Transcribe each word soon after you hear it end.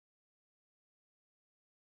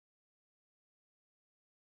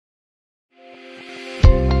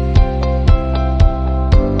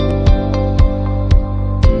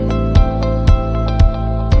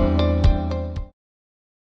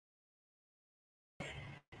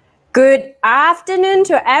Good afternoon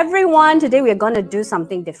to everyone. Today we're going to do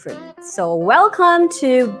something different. So welcome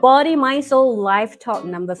to Body, Mind, Soul Live Talk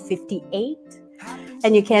number 58.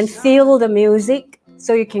 And you can feel the music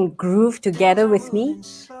so you can groove together with me.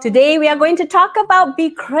 Today we are going to talk about be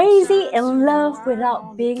crazy in love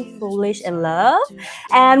without being foolish in love.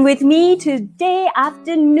 And with me today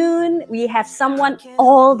afternoon, we have someone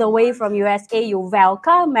all the way from USA,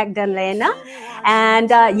 Yuvelca Magdalena. And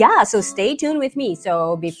so stay tuned with me.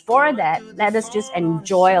 So before that, let us just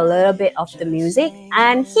enjoy a little bit of the music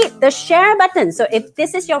and hit the share button. So if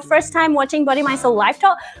this is your first time watching Body, Mind, Soul Live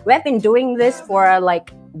Talk, we have been doing this for like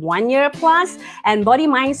 1 year plus, and Body,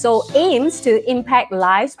 Mind, Soul aims to impact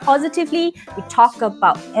lives positively. We talk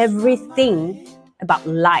about everything about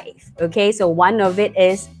life. Okay, so one of it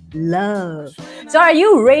is love. So are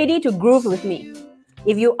you ready to groove with me?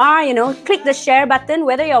 If you are, click the share button,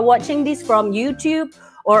 whether you're watching this from YouTube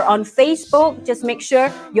or on Facebook. Just make sure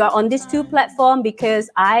you're on these two platforms because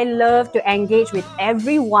I love to engage with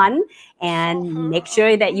everyone. And make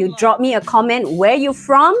sure that you drop me a comment where you're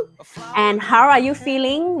from and how are you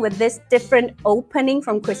feeling with this different opening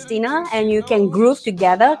from Christina. And you can groove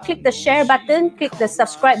together. Click the share button, click the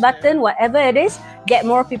subscribe button, whatever it is. Get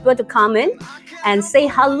more people to comment and say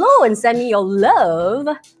hello and send me your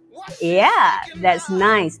love. Yeah, that's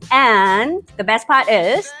nice. And the best part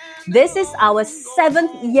is, this is our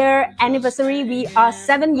 7th year anniversary. We are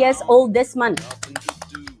 7 years old this month.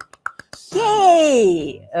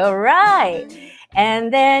 Yay! All right.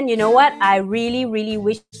 And then, you know what? I really, really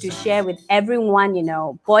wish to share with everyone,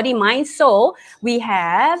 Body, Mind, Soul. We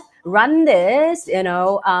have run this,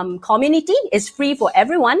 community. It's free for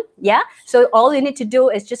everyone. Yeah. So all you need to do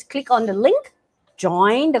is just click on the link,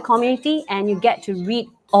 join the community, and you get to read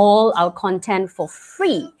all our content for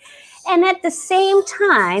free. And at the same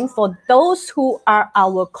time, for those who are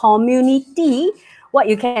our community, what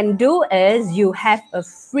you can do is you have a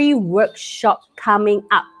free workshop coming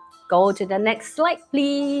up. Go to the next slide,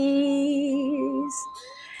 please.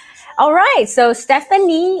 All right, so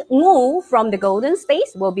Stephanie Wu from the Golden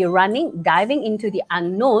Space will be diving into the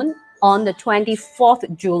unknown on the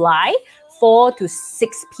 24th July, 4 to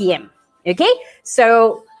 6 p.m. Okay,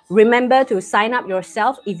 so remember to sign up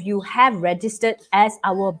yourself if you have registered as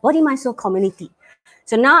our Body, Mind, Soul community.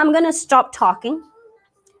 So now I'm going to stop talking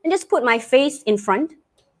and just put my face in front.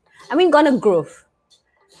 And we're going to groove.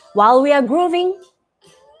 While we are grooving,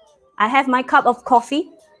 I have my cup of coffee.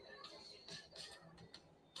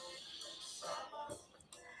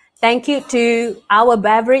 Thank you to our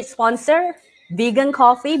beverage sponsor, Vegan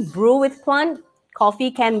Coffee, brew with plant. Coffee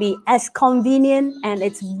can be as convenient and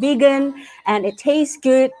it's vegan and it tastes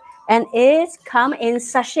good and it's come in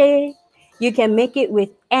sachet. You can make it with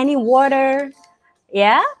any water.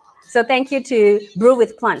 Yeah. So thank you to Brew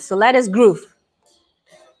with Plants. So let us groove.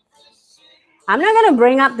 I'm not going to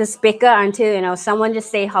bring up the speaker until, someone just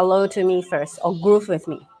say hello to me first or groove with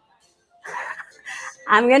me.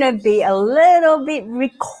 I'm going to be a little bit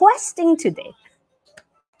requesting today.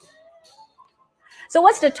 So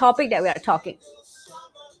what's the topic that we are talking?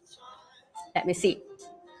 Let me see.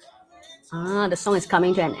 The song is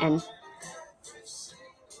coming to an end.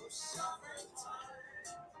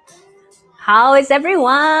 How is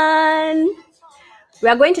everyone? We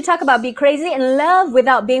are going to talk about be crazy in love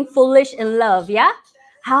without being foolish in love, yeah?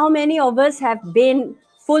 How many of us have been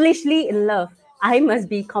foolishly in love? I must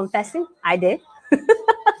be confessing, I did.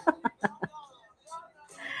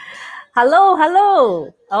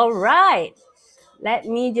 Hello. All right. Let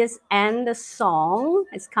me just end the song.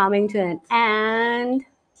 It's coming to an end.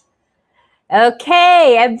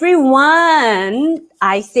 Okay, everyone.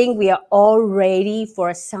 I think we are all ready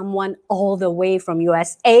for someone all the way from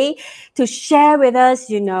USA to share with us,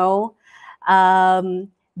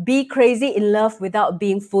 be crazy in love without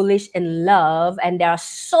being foolish in love. And there are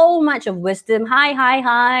so much of wisdom.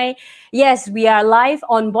 Hi. Yes, we are live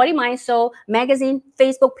on Body, Mind, Soul magazine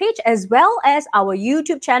Facebook page as well as our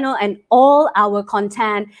YouTube channel, and all our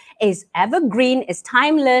content is evergreen, is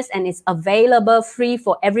timeless, and is available free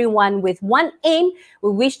for everyone with one aim.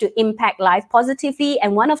 We wish to impact life positively,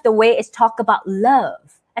 and one of the ways is talk about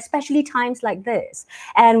love, especially times like this.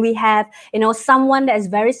 And we have, someone that is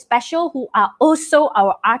very special who are also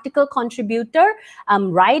our article contributor,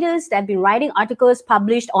 writers that have been writing articles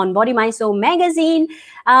published on Body, Mind, Soul magazine.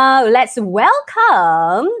 Let's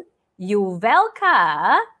welcome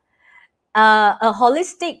Yuvelca, a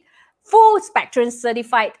holistic full spectrum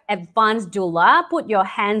certified advanced doula. Put your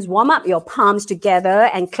hands, warm up your palms together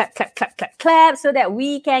and clap, clap, clap, clap, clap so that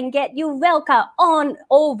we can get Yuvelca on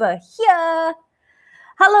over here.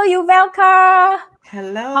 Hello, Yuvelca.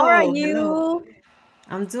 Hello. How are you? Hello.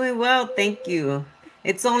 I'm doing well, thank you.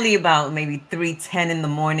 It's only about maybe 3:10 in the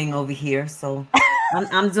morning over here, so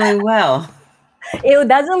I'm doing well. It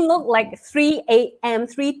doesn't look like 3 a.m.,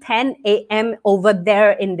 3:10 a.m. over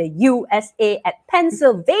there in the USA at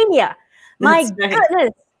Pennsylvania. My That's right.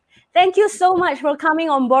 goodness. Thank you so much for coming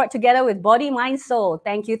on board together with Body, Mind, Soul.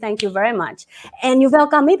 Thank you very much. And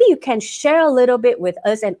Yuvelca, maybe you can share a little bit with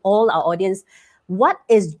us and all our audience. What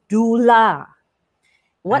is doula?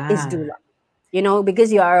 What is Ah, doula? You know,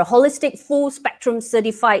 because you are a holistic, full spectrum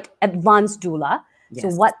certified advanced doula. So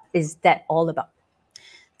yes. what is that all about?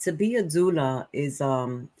 To be a doula is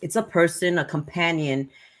it's a person, a companion.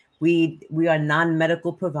 We are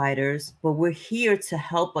non-medical providers, but we're here to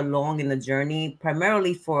help along in the journey,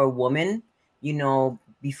 primarily for a woman,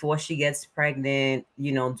 before she gets pregnant,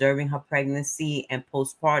 during her pregnancy and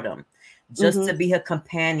postpartum, just Mm-hmm, to be her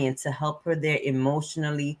companion, to help her there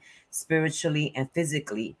emotionally, spiritually, and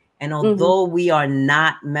physically. And mm-hmm. although we are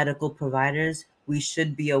not medical providers, we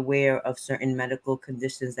should be aware of certain medical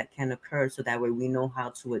conditions that can occur, so that way we know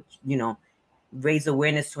how to, raise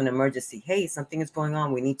awareness to an emergency. Hey, something is going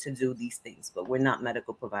on. We need to do these things, but we're not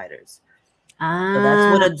medical providers. So that's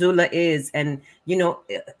what Ah, a doula is. And,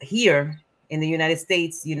 here in the United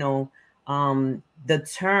States, the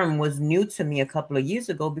term was new to me a couple of years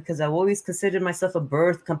ago, because I've always considered myself a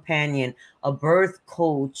birth companion, a birth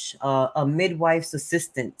coach, a midwife's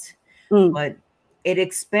assistant. mm. But it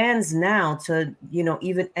expands now to,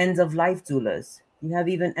 even end of life doulas. You have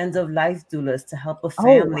even end of life doulas to help a Oh,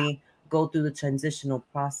 family go through the transitional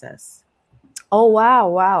process. oh, wow,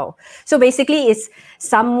 wow. So basically, it's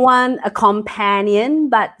someone, a companion,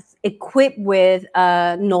 but equipped with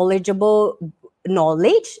knowledgeable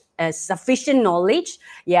knowledge, sufficient knowledge,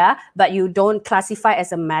 yeah, but you don't classify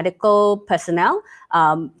as a medical personnel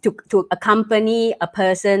to accompany a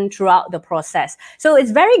person throughout the process. So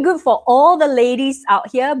it's very good for all the ladies out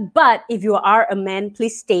here, but if you are a man,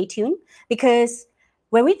 please stay tuned, because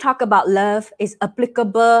when we talk about love, it's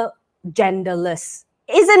applicable genderless.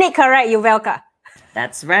 Isn't it correct, Yuvelka?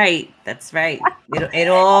 That's right. That's right. It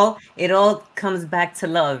all comes back to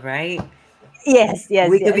love, right? Yes, yes,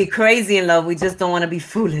 We could yes. be crazy in love. We just don't want to be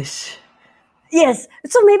foolish. Yes.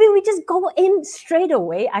 So maybe we just go in straight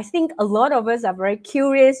away. I think a lot of us are very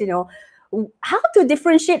curious, how to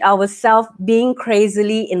differentiate ourselves being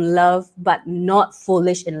crazily in love but not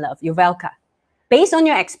foolish in love. Yuvelka, based on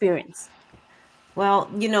your experience. Well,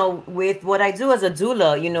 with what I do as a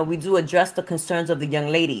doula, we do address the concerns of the young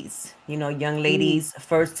ladies. Young Mm. ladies,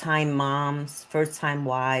 first time moms, first time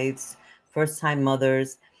wives, first time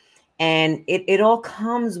mothers. And it all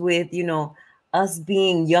comes with, us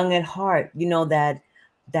being young at heart,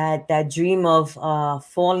 that dream of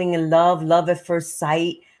falling in love, love at first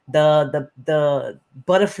sight, the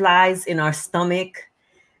butterflies in our stomach,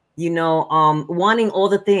 wanting all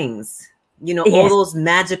the things, all Yes. those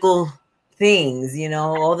magical things,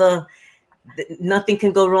 all nothing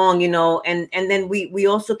can go wrong, and then we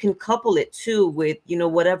also can couple it too with,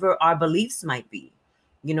 whatever our beliefs might be.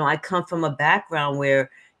 I come from a background where,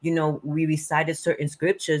 we recited certain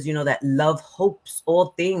scriptures, that love hopes all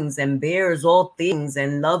things and bears all things,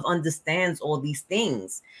 and love understands all these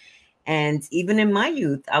things. And even in my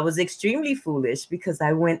youth, I was extremely foolish, because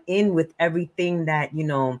I went in with everything that,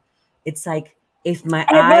 it's like, if my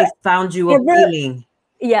Ever, eye found you ever, appealing.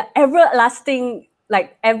 yeah, everlasting,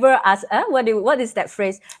 like ever as, what is that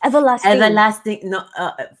phrase? Everlasting. Everlasting, no,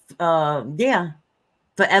 yeah,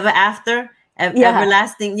 forever after, Yeah.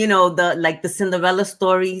 everlasting, the, like the Cinderella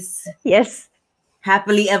stories, Yes.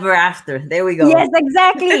 happily ever after. There we Yes, go.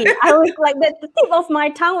 exactly. I was like the tip of my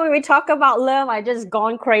tongue when we talk about love. I just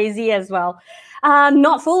gone crazy as well.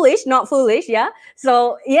 Not foolish, not foolish. Yeah.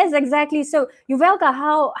 So yes, exactly. So Yuvelka,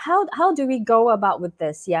 how do we go about with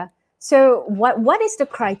this? Yeah. So what is the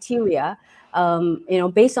criteria?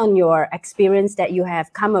 Based on your experience that you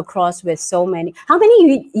have come across with so many. How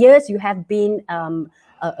many years you have been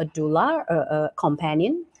a doula, a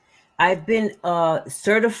companion? I've been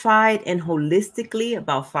certified and holistically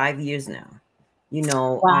about 5 years now. You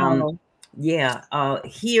know, um, Wow. yeah,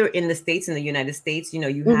 here in the States, in the United States, you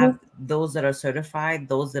Mm-hmm. have those that are certified,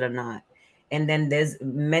 those that are not. And then there's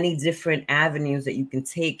many different avenues that you can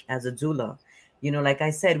take as a doula. Like I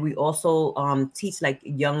said, we also teach like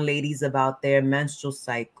young ladies about their menstrual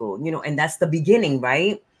cycle, and that's the beginning,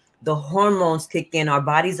 right? The hormones kick in, our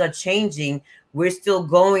bodies are changing. We're still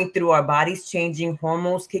going through our bodies changing,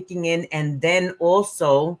 hormones kicking in, and then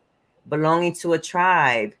also belonging to a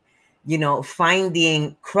tribe,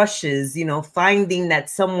 finding crushes, finding that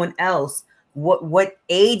someone else. What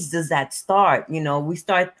age does that start? We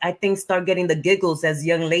start, I think, start getting the giggles as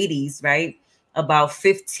young ladies, right? About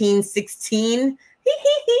 15, 16.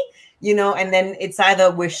 you know, and then it's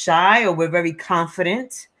either we're shy or we're very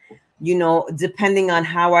confident, you know, depending on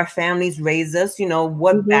how our families raise us, you know,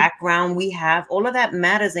 what Mm-hmm. background we have, all of that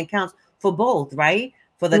matters and counts for both, right?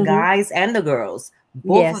 For the Mm-hmm. guys and the girls,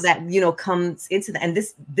 both of Yes. that, you know, comes into that. And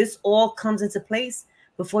this all comes into place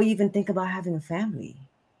before you even think about having a family,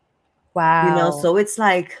 you know? Wow. So it's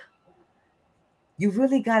like, you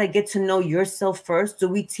really got to get to know yourself first. Do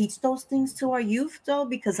we teach those things to our youth though?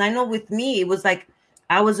 Because I know with me, it was like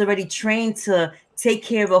I was already trained to take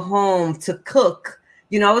care of a home, to cook.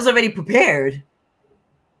 You know, I was already prepared.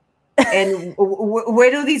 And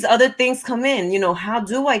where do these other things come in? You know, how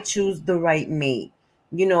do I choose the right mate?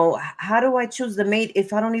 You know, how do I choose the mate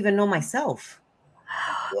if I don't even know myself?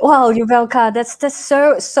 Wow, Yuvelca, that's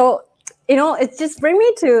so. You know, it just bring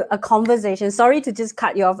me to a conversation. Sorry to just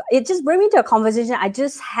cut you off. It just bring me to a conversation I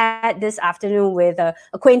just had this afternoon with a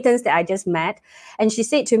acquaintance that I just met, and she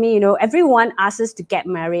said to me, you know, everyone asks us to get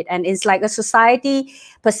married, and it's like a society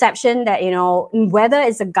perception that, you know, whether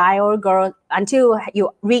it's a guy or a girl, until you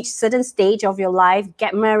reach certain stage of your life,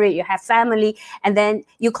 get married, you have family, and then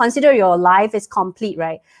you consider your life is complete,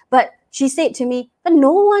 right? But she said to me, but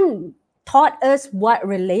no one taught us what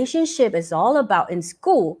relationship is all about in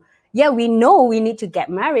school. Yeah, we know we need to get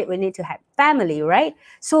married, we need to have family, right?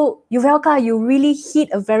 So, Yuvelka, you really hit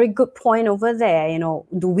a very good point over there. You know,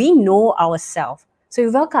 do we know ourselves? So,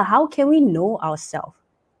 Yuvelka, how can we know ourselves?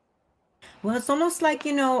 Well, it's almost like,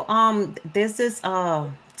 you know, there's this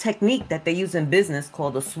technique that they use in business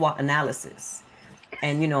called the SWOT analysis.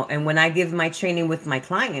 And, you know, and when I give my training with my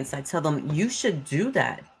clients, I tell them you should do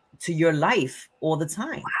that to your life all the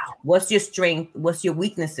time. What's your strength? What's your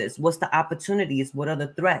weaknesses? What's the opportunities? What are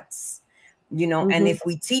the threats? You know, and Mm-hmm. if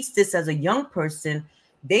we teach this as a young person,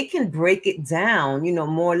 they can break it down, you know,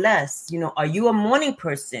 more or less. You know, are you a morning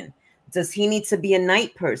person? Does he need to be a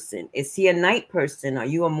night person? Is he a night person? Are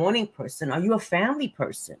you a morning person? Are you a family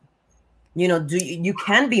person? You know, you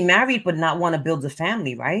can be married but not want to build a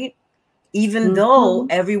family, right? Even though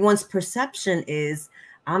Mm-hmm. everyone's perception is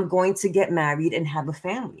I'm going to get married and have a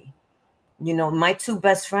family. You know, my two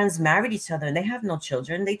best friends married each other and they have no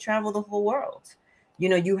children. They travel the whole world. You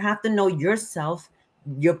know, you have to know yourself.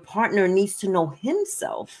 Your partner needs to know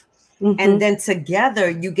himself. And Mm-hmm. then together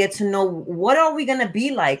you get to know what are we going to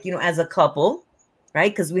be like, you know, as a couple,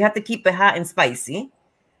 right? Because we have to keep it hot and spicy.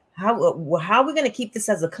 How are we going to keep this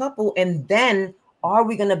as a couple? And then are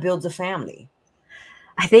we going to build a family?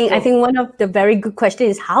 I think So one of the very good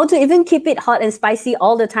questions is how to even keep it hot and spicy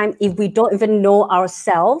all the time if we don't even know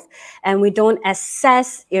ourselves and we don't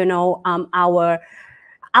assess, you know, our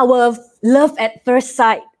love at first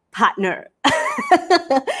sight partner.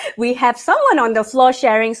 We have someone on the floor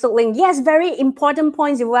sharing, Sukling. Yes, very important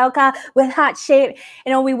points. You welcome with heart shape.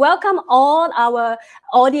 You know, we welcome all our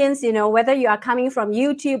audience, you know, whether you are coming from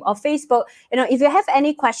YouTube or Facebook. You know, if you have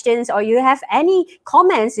any questions or you have any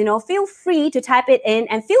comments, you know, feel free to type it in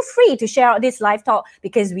and feel free to share out this live talk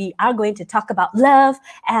because we are going to talk about love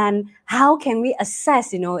and how can we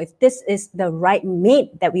assess, you know, if this is the right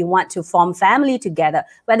mate that we want to form family together,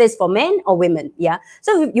 whether it's for men or women. Yeah.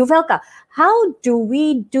 So, Yuvelka, how do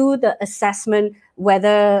we do the assessment?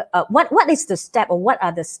 Whether what is the step or what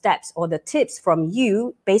are the steps or the tips from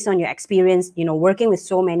you based on your experience, you know, working with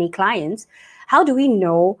so many clients? How do we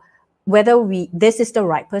know whether we this is the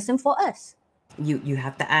right person for us? you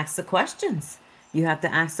have to ask the questions. You have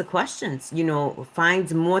to ask the questions. You know,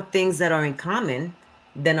 find more things that are in common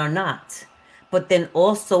than are not. But then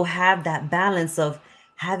also have that balance of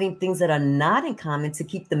having things that are not in common to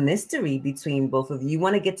keep the mystery between both of you. You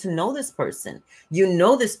want to get to know this person. You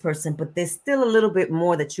know this person, but there's still a little bit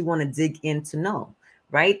more that you want to dig in to know,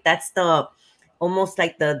 right? That's the almost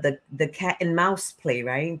like the cat and mouse play,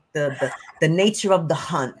 right? The nature of the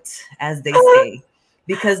hunt, as they say,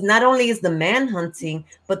 because not only is the man hunting,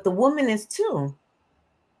 but the woman is too.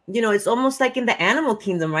 You know, it's almost like in the animal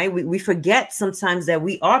kingdom, right? We forget sometimes that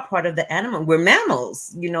we are part of the animal. We're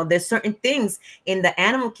mammals. You know, there's certain things in the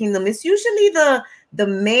animal kingdom. It's usually the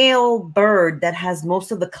male bird that has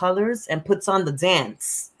most of the colors and puts on the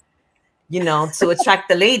dance, you know, to attract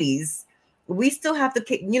the ladies. We still have to,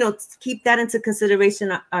 you know, keep that into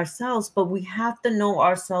consideration ourselves, but we have to know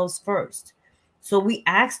ourselves first. So we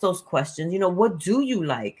ask those questions, you know, what do you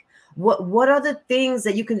like? What are the things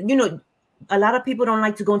that you can, you know, a lot of people don't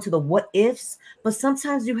like to go into the what ifs, but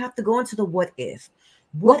sometimes you have to go into the what if.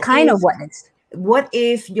 What What kind if of what is? what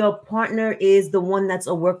if your partner is the one that's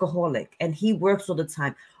a workaholic and he works all the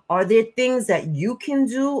time? Are there things that you can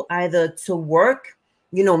do either to work,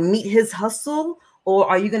 you know, meet his hustle, or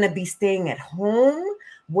are you going to be staying at home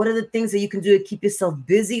What are the things that you can do to keep yourself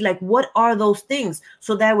busy? Like, what are those things?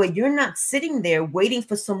 So that way you're not sitting there waiting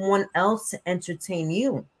for someone else to entertain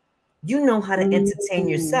you. You know how to entertain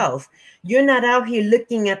yourself. You're not out here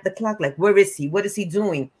looking at the clock like, where is he? What is he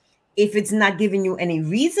doing? If it's not giving you any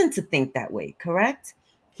reason to think that way, correct?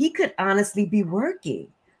 He could honestly be working.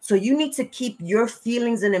 So you need to keep your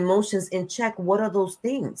feelings and emotions in check. What are those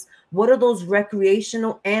things? What are those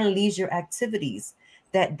recreational and leisure activities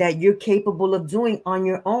that you're capable of doing on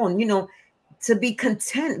your own? You know, to be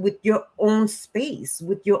content with your own space,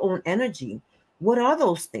 with your own energy. What are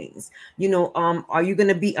those things? You know, are you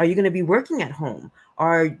gonna be working at home?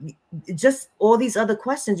 Are just all these other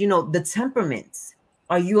questions, you know, the temperaments.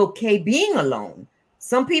 Are you okay being alone?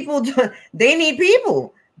 Some people they need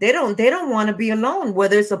people. They don't want to be alone,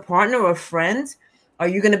 whether it's a partner or a friend. Are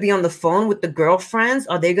you going to be on the phone with the girlfriends?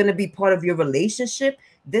 Are they going to be part of your relationship?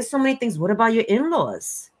 There's so many things. What about your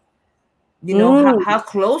in-laws? You know, how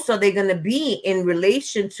close are they going to be in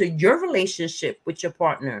relation to your relationship with your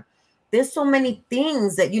partner? There's so many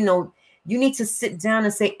things that, you know, you need to sit down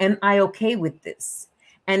and say, am I okay with this?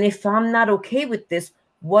 And if I'm not okay with this,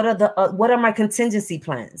 what are my contingency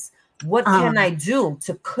plans? What can I do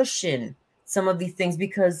to cushion some of these things?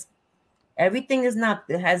 Because everything is not,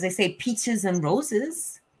 as they say, peaches and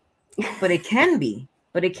roses, but it can be.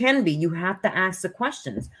 You have to ask the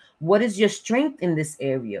questions. What is your strength in this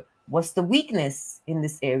area? What's the weakness in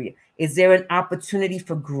this area? Is there an opportunity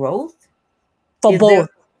for growth? For both.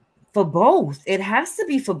 For both. It has to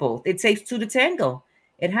be for both. It takes two to tango.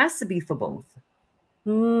 It has to be for both.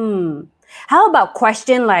 How about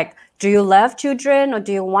question like, do you love children or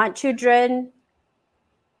do you want children?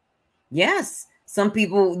 Yes. Some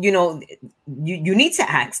people, you know, you need to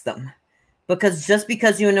ask them, because just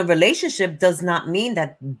because you're in a relationship does not mean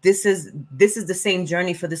that this is the same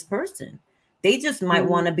journey for this person. They just might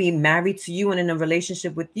want to be married to you and in a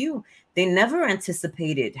relationship with you. They never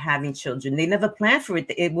anticipated having children. They never planned for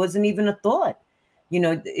it. It wasn't even a thought. You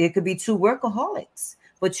know, it could be two workaholics,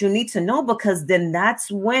 but you need to know, because then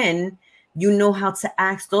that's when you know how to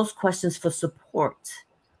ask those questions for support.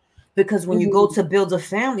 Because when you go to build a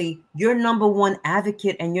family, your number one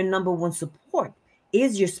advocate and your number one support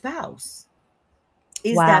is your spouse,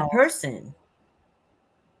 is that person.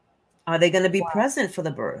 Are they going to be present for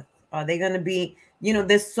the birth? Are they going to be, you know,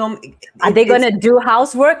 there's some. Are they going to do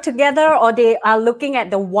housework together, or they are looking at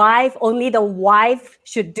the wife? Only the wife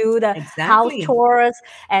should do the house chores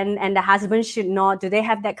and the husband should not. Do they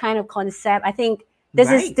have that kind of concept? I think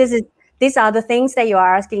these are the things that you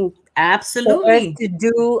are asking. Absolutely. For us to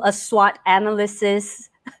do a SWOT analysis.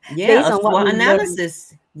 Yeah, a SWOT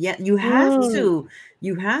analysis. Yeah, you have to.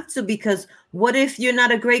 You have to, because what if you're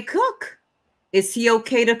not a great cook? Is he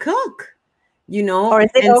okay to cook? You know, or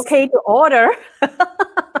is it okay to order?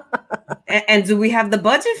 and do we have the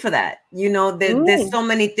budget for that? You know, there's so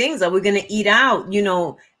many things. Are we going to eat out, you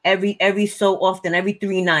know, every so often, every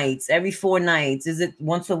 3 nights, every 4 nights? Is it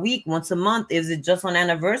once a week, once a month? Is it just on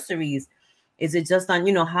anniversaries? Is it just on,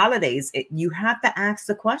 you know, holidays? You have to ask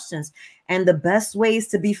the questions. And the best way is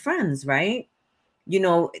to be friends, right? You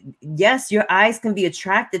know, yes, your eyes can be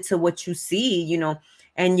attracted to what you see, you know,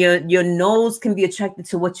 and your nose can be attracted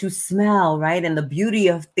to what you smell, right? And the beauty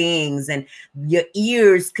of things. And your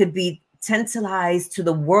ears could be tantalized to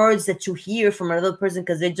the words that you hear from another person,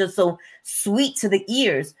 because they're just so sweet to the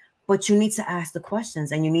ears. But you need to ask the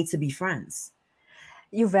questions, and you need to be friends.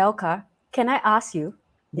 Yuvelca, can I ask you,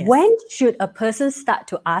 when should a person start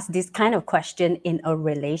to ask this kind of question in a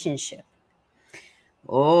relationship?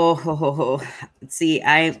 Oh, see,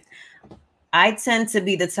 I tend to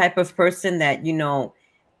be the type of person that, you know,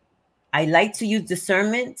 I like to use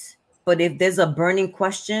discernment, but if there's a burning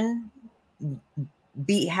question,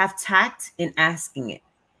 have tact in asking it.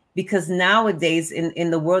 Because nowadays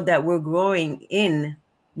in the world that we're growing in,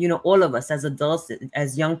 you know, all of us as adults,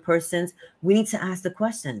 as young persons, we need to ask the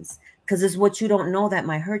questions, because it's what you don't know that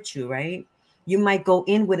might hurt you, right? You might go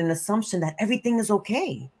in with an assumption that everything is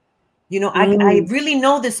okay. You know, I really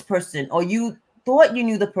know this person, or you thought you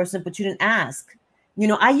knew the person, but you didn't ask. You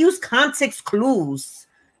know, I use context clues.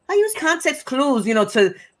 You know,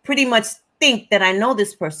 to pretty much think that I know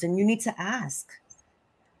this person. You need to ask.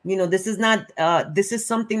 You know, this is not, this is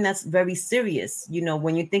something that's very serious. You know,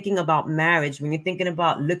 when you're thinking about marriage, when you're thinking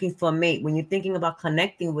about looking for a mate, when you're thinking about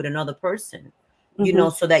connecting with another person, you know,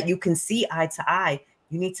 so that you can see eye to eye,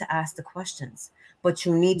 you need to ask the questions. But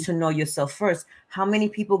you need to know yourself first. How many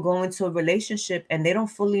people go into a relationship and they don't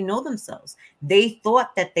fully know themselves? They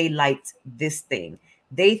thought that they liked this thing.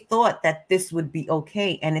 They thought that this would be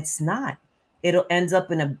okay, and it's not. It'll end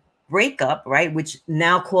up in a breakup, right? Which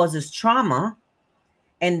now causes trauma.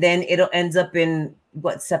 And then it'll end up in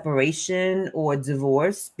what, separation or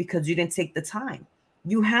divorce because you didn't take the time.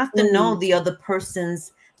 You have to know the other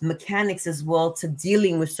person's mechanics as well to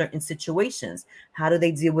dealing with certain situations. How do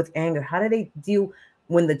they deal with anger? How do they deal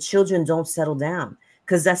when the children don't settle down?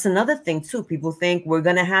 Because that's another thing too. People think we're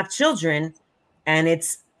going to have children and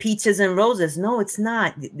it's peaches and roses. No, it's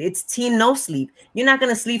not. It's teen no sleep. You're not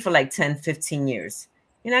going to sleep for like 10, 15 years.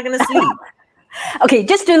 You're not going to sleep. Okay,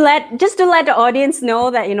 just to let the audience know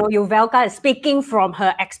that, you know, Yuvelca is speaking from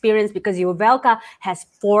her experience because Yuvelca has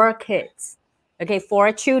 4 kids. Okay,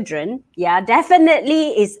 4 children. Yeah,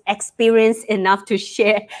 definitely is experienced enough to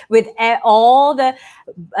share with all the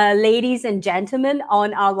ladies and gentlemen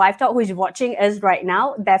on our live talk who is watching us right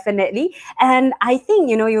now. Definitely. And I think,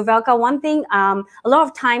 you know, Yuvelca, one thing, a lot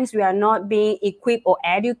of times we are not being equipped or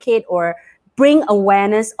educated or bring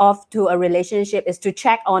awareness of to a relationship is to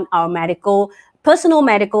check on our personal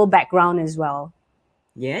medical background as well.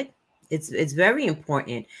 Yeah, it's very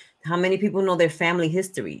important. How many people know their family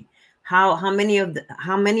history? How many of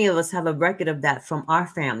us have a record of that from our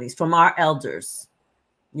families, from our elders?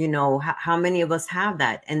 You know, how many of us have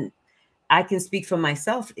that? And I can speak for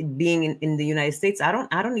myself being in the United States. I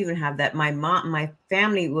don't even have that. My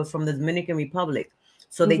family was from the Dominican Republic.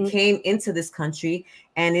 So they came into this country,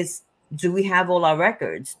 and do we have all our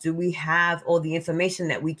records? Do we have all the information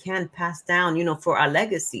that we can pass down, you know, for our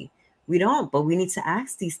legacy? We don't, but we need to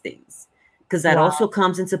ask these things because that also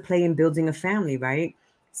comes into play in building a family, right?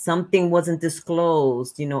 Something wasn't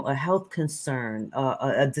disclosed, you know, a health concern,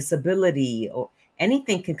 a disability, or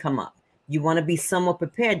anything can come up. You want to be somewhat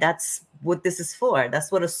prepared. That's what this is for.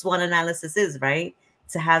 That's what a SWOT analysis is, right?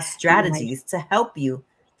 To have strategies to help you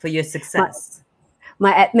for your success.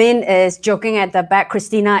 My admin is joking at the back.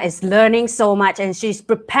 Christina is learning so much and she's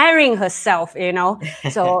preparing herself, you know.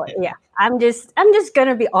 So yeah, I'm just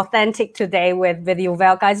gonna be authentic today with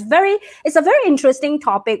Yuvelca. It's a very interesting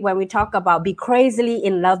topic when we talk about be crazy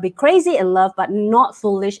in love, but not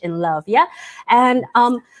foolish in love. Yeah. And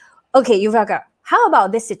okay, Yuvelca, how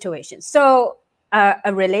about this situation? So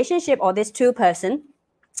a relationship or this 2-person,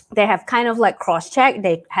 they have kind of like cross-check,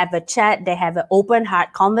 they have a chat, they have an open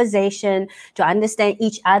heart conversation to understand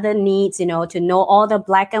each other needs, you know, to know all the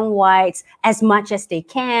black and whites as much as they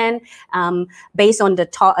can, based on the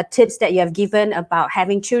tips that you have given about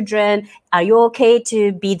having children. Are you okay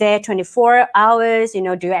to be there 24 hours? You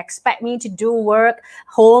know, do you expect me to do work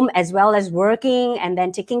home as well as working and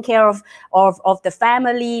then taking care of the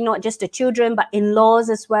family, not just the children, but in-laws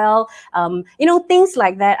as well? You know, things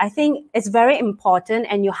like that. I think it's very important,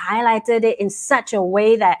 and you highlighted it in such a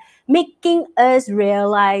way that making us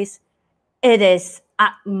realize it is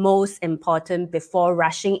utmost important before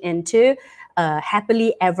rushing into a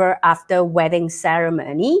happily ever after wedding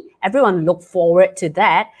ceremony. Everyone look forward to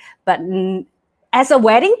that. But as a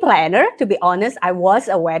wedding planner, to be honest, I was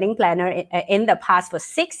a wedding planner in the past for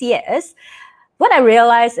 6 years. What I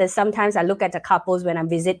realized is sometimes I look at the couples when I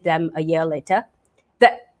visit them a year later,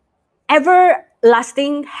 the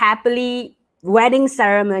everlasting happily wedding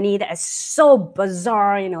ceremony that is so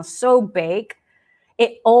bizarre, you know, so big,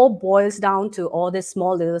 it all boils down to all the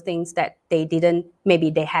small little things that they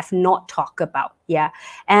have not talked about. Yeah.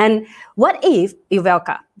 And what if,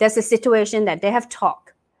 Yuvelca, there's a situation that they have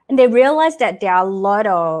talked and they realize that there are a lot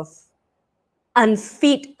of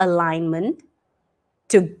unfit alignment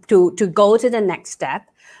to go to the next step,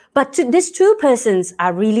 but these 2 persons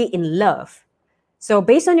are really in love. So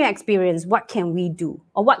based on your experience, what can we do,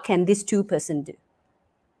 or what can this 2-person do?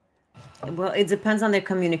 Well, it depends on their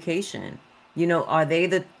communication. You know, are they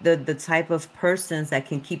the type of persons that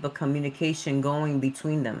can keep a communication going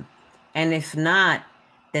between them? And if not,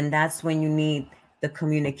 then that's when you need the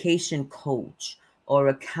communication coach or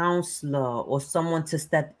a counselor or someone to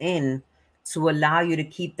step in to allow you to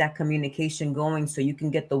keep that communication going so you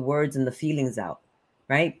can get the words and the feelings out,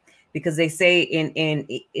 right? Because they say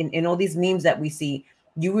in all these memes that we see,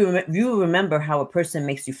 you remember how a person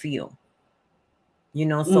makes you feel. You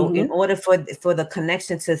know, so in order for the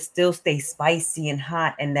connection to still stay spicy and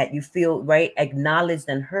hot and that you feel right, acknowledged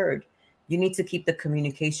and heard, you need to keep the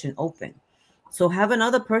communication open. So have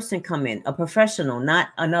another person come in, a professional, not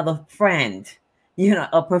another friend, you know,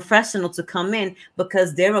 a professional to come in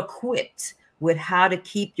because they're equipped with how to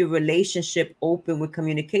keep your relationship open with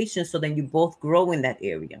communication so then you both grow in that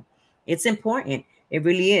area. It's important. It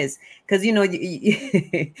really is. Because, you know,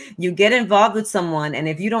 you get involved with someone, and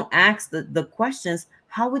if you don't ask the questions,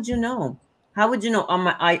 how would you know? How would you know?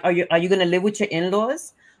 Are you going to live with your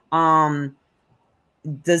in-laws?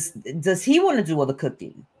 Does he want to do all the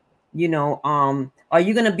cooking? You know, are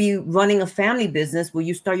you going to be running a family business? Will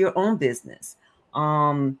you start your own business?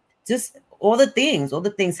 Just all the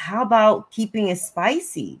things. How about keeping it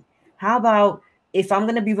spicy? How about if I'm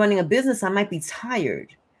going to be running a business, I might be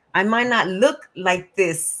tired. I might not look like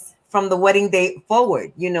this from the wedding day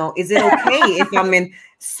forward. You know, is it okay if I'm in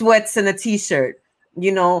sweats and a t-shirt,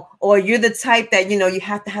 you know, or you're the type that, you know, you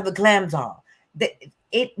have to have a glam doll.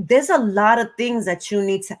 There's a lot of things that you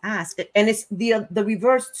need to ask. And it's the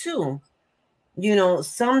reverse too. You know,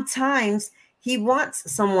 sometimes he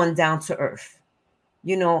wants someone down to earth,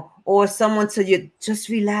 you know, or someone to just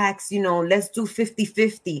relax, you know, let's do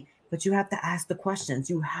 50-50. But you have to ask the questions.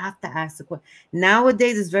 You have to ask the question.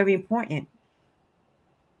 Nowadays, it's very important.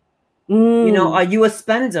 You know, are you a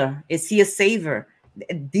spender? Is he a saver?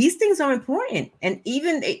 These things are important. And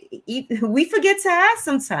even we forget to ask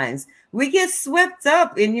sometimes. We get swept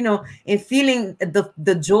up in, you know, in feeling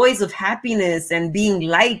the joys of happiness and being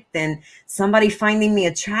liked and somebody finding me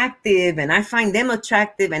attractive and I find them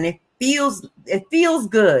attractive and it feels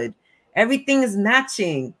good. Everything is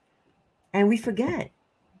matching. And we forget.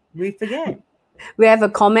 We have a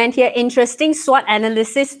comment here. Interesting SWOT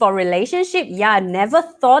analysis for relationship. Yeah, never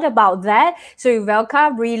thought about that. So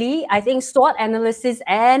Yuvelca, really, I think SWOT analysis,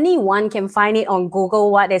 anyone can find it on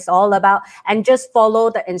Google, what it's all about, and just follow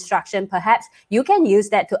the instruction. Perhaps you can use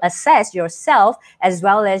that to assess yourself as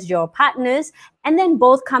well as your partners, and then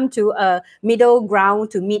both come to a middle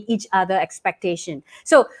ground to meet each other expectation.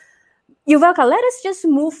 So Yuvelca, let us just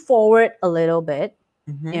move forward a little bit.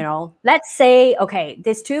 You know, let's say, okay,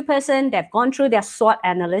 this two-person, they've gone through their SWOT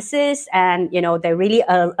analysis and, you know, they really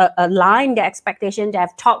align their expectation.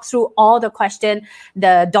 They've talked through all the questions,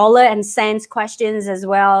 the dollar and cents questions as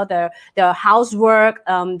well, the housework,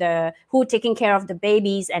 the who taking care of the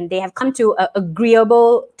babies, and they have come to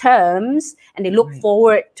agreeable terms and they look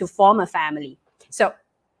forward to form a family. So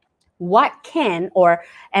what can,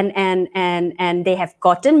 and they have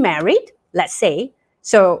gotten married, let's say.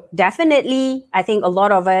 So definitely, I think a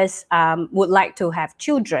lot of us would like to have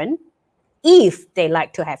children, if they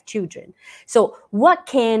like to have children. So what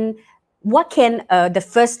can the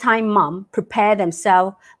first-time mom prepare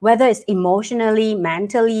themselves, whether it's emotionally,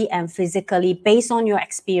 mentally, and physically, based on your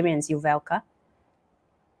experience, Yuvelca?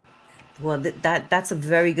 Well, that's a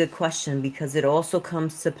very good question, because it also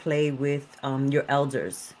comes to play with your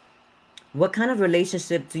elders. What kind of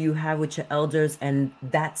relationship do you have with your elders and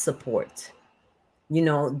that support? You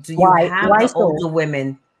know, do you have the older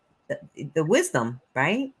women, the wisdom,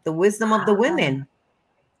 right? The wisdom of the women,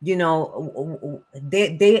 you know,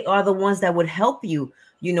 they are the ones that would help you,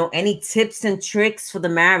 you know, any tips and tricks for the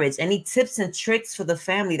marriage, any tips and tricks for the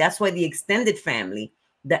family. That's why the extended family,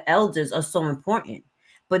 the elders, are so important.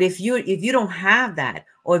 But if you don't have that,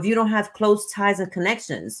 or if you don't have close ties and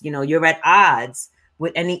connections, you know, you're at odds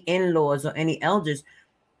with any in-laws or any elders,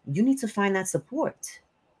 you need to find that support.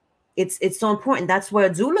 It's so important. That's where a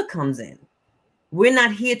doula comes in. We're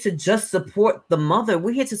not here to just support the mother.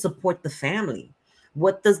 We're here to support the family.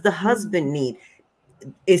 What does the husband need?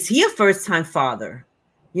 Is he a first-time father?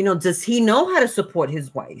 You know, does he know how to support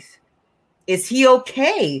his wife? Is he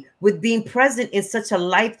okay with being present in such a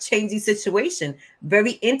life-changing situation?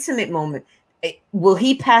 Very intimate moment. Will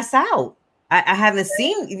he pass out? I haven't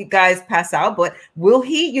seen you guys pass out, but will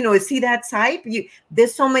he? You know, is he that type?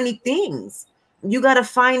 There's so many things. You got to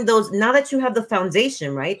find those. Now that you have the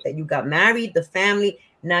foundation, right, that you got married, the family,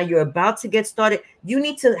 now you're about to get started, you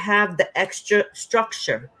need to have the extra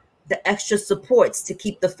structure, the extra supports to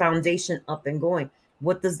keep the foundation up and going.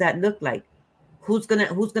 What does that look like? Who's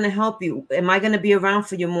gonna help you? Am I gonna be around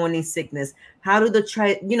for your morning sickness? How do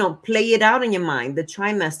play it out in your mind, the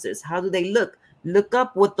trimesters, how do they look? Look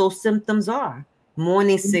up what those symptoms are.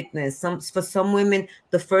 Morning sickness, for some women,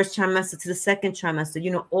 the first trimester to the second trimester, you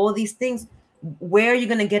know, all these things. Where are you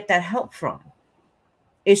going to get that help from?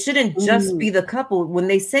 It shouldn't just be the couple. When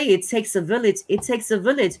they say it takes a village, it takes a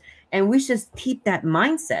village. And we should keep that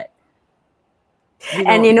mindset.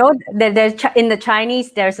 And you know, in the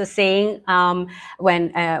Chinese, there's a saying,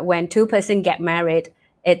 when two-person get married,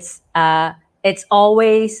 it's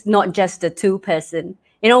always not just the two-person.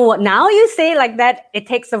 You know what? Now you say like that, it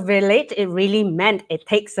takes a village. It really meant it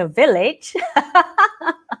takes a village.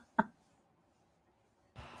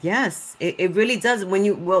 Yes, it really does.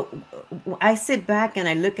 I sit back and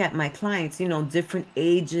I look at my clients, you know, different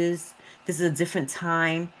ages. This is a different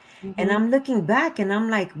time. And I'm looking back and I'm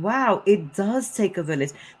like, wow, it does take a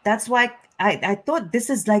village. That's why I thought this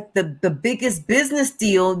is like the biggest business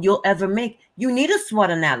deal you'll ever make. You need a SWOT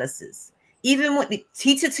analysis. Even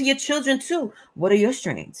teach it to your children too. What are your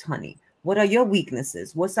strengths, honey? What are your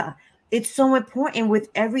weaknesses? It's so important with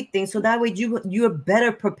everything. So that way you're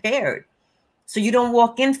better prepared. So you don't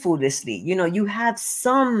walk in foolishly. You know, you have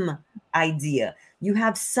some idea. You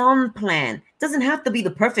have some plan. It doesn't have to be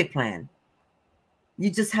the perfect plan. You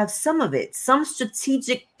just have some of it, some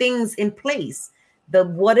strategic things in place, the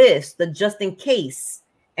what ifs, the just in case.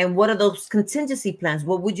 And what are those contingency plans?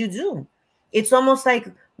 What would you do? It's almost like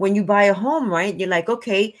when you buy a home, right? You're like,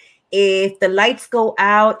 okay, if the lights go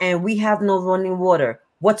out and we have no running water,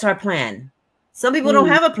 what's our plan? Some people don't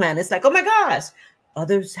have a plan. It's like, oh my gosh.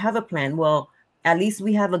 Others have a plan. Well, at least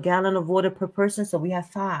we have a gallon of water per person, so we have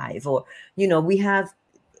 5. Or, we have,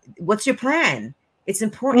 what's your plan? It's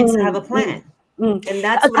important to have a plan. And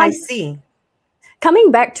that's what I see. Coming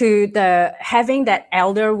back to the having that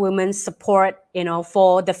elder woman support,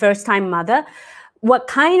 for the first time mother, what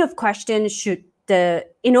kind of questions should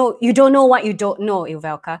you don't know what you don't know,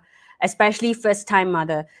 Yuvelca, especially first time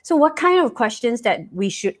mother. So what kind of questions that we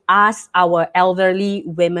should ask our elderly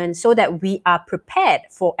women so that we are prepared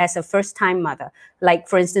for as a first time mother? Like,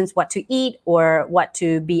 for instance, what to eat or what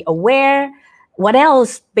to be aware. What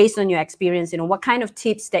else, based on your experience, what kind of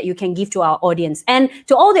tips that you can give to our audience? And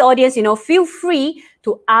to all the audience, feel free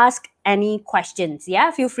to ask any questions. Yeah,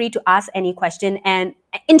 feel free to ask any question and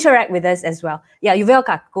interact with us as well. Yeah,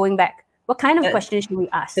 Yuvelca, going back, what kind of questions should we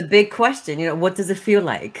ask? The big question, what does it feel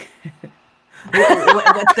like?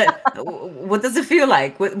 what does it feel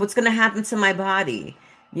like? What's going to happen to my body?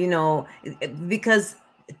 Because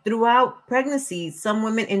throughout pregnancy, some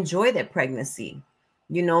women enjoy their pregnancy.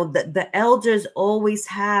 The elders always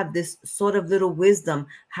have this sort of little wisdom,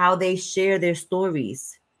 how they share their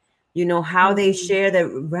stories, how they share their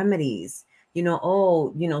remedies,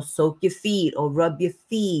 soak your feet or rub your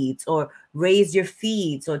feet or raise your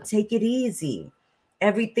feet or take it easy.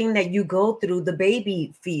 Everything that you go through, the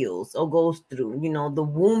baby feels or goes through, the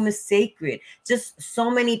womb is sacred. Just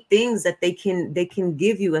so many things that they can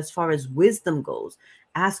give you as far as wisdom goes.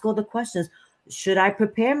 Ask all the questions. Should I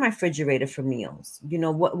prepare my refrigerator for meals?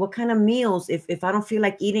 What kind of meals, if I don't feel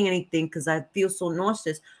like eating anything because I feel so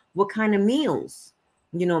nauseous, what kind of meals?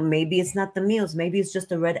 Maybe it's not the meals. Maybe it's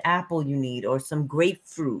just a red apple you need or some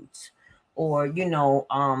grapefruit or,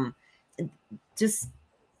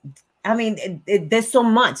 there's so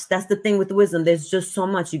much. That's the thing with wisdom. There's just so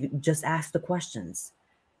much. You just ask the questions.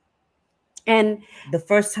 And the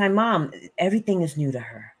first time mom, everything is new to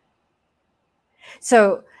her.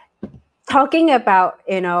 So talking about,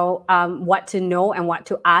 what to know and what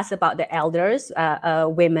to ask about the elders,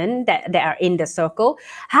 women that are in the circle,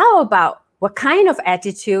 how about what kind of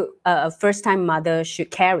attitude a first-time mother should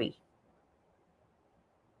carry?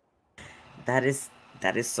 That is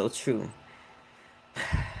so true.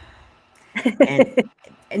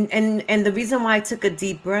 And the reason why I took a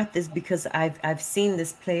deep breath is because I've seen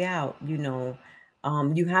this play out. You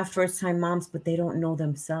have first-time moms, but they don't know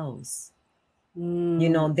themselves. They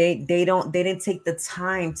didn't take the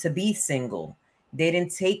time to be single. They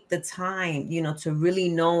didn't take the time, to really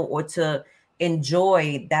know or to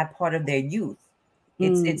enjoy that part of their youth.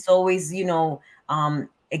 It's always,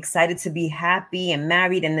 excited to be happy and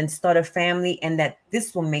married and then start a family and that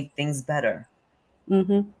this will make things better.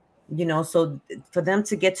 So for them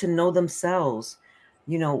to get to know themselves,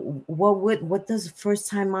 what does first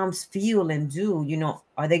time moms feel and do?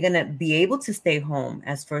 Are they going to be able to stay home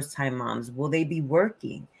as first time moms? Will they be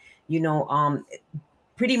working?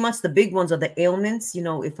 Pretty much the big ones are the ailments.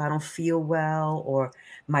 If I don't feel well or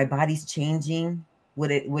my body's changing,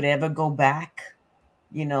 would it ever go back?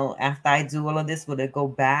 After I do all of this, would it go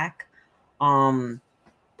back?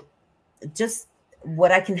 Just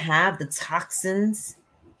what I can have, the toxins.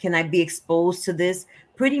 Can I be exposed to this?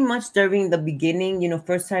 Pretty much during the beginning,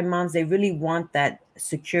 first time moms, they really want that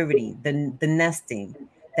security, the nesting,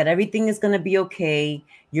 that everything is going to be okay.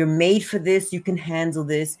 You're made for this. You can handle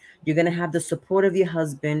this. You're going to have the support of your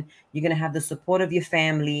husband. You're going to have the support of your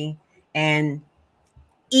family and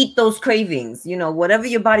eat those cravings. Whatever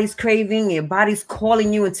your body's craving, your body's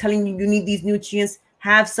calling you and telling you need these nutrients,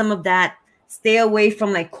 have some of that. Stay away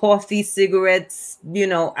from like coffee, cigarettes,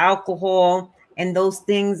 alcohol and those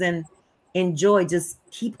things and enjoy. Just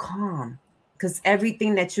keep calm because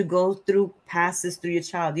everything that you go through passes through your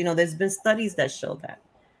child. There's been studies that show that.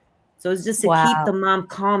 So it's just to keep the mom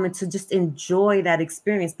calm and to just enjoy that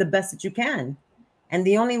experience the best that you can. And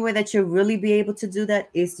the only way that you'll really be able to do that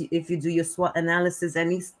is if you do your SWOT analysis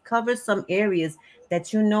and he covers some areas that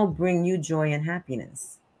bring you joy and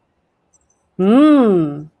happiness.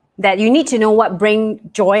 That you need to know what bring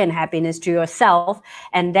joy and happiness to yourself.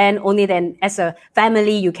 And then only then as a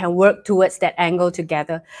family, you can work towards that angle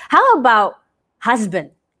together. How about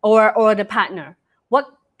husband or the partner? What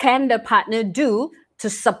can the partner do to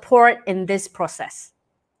support in this process?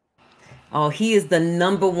 Oh, he is the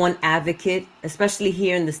number one advocate, especially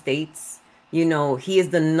here in the States. He is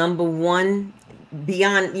the number one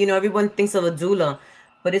beyond, everyone thinks of a doula,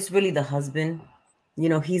 but it's really the husband.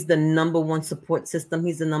 He's the number one support system.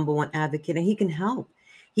 He's the number one advocate, and he can help.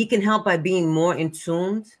 He can help by being more in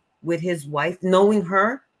tune with his wife, knowing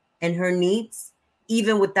her and her needs,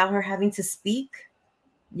 even without her having to speak.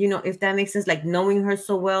 If that makes sense, like knowing her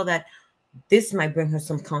so well that this might bring her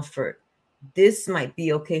some comfort. This might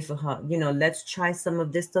be okay for her. Let's try some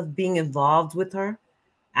of this stuff, being involved with her,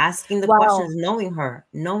 asking the Wow. questions, knowing,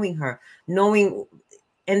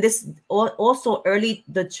 and this also early,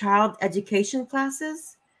 the child education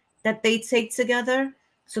classes that they take together.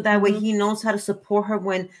 So that way he knows how to support her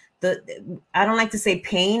when I don't like to say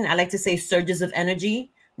pain. I like to say surges of energy.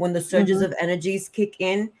 When the surges of energies kick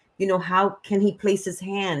in, how can he place his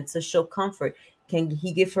hand to show comfort? Can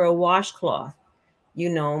he give her a washcloth?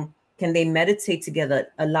 Can they meditate together?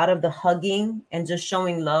 A lot of the hugging and just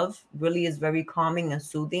showing love really is very calming and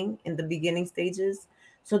soothing in the beginning stages.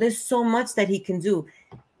 So there's so much that he can do.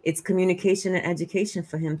 It's communication and education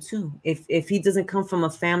for him too. If he doesn't come from a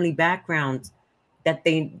family background that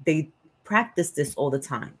they practice this all the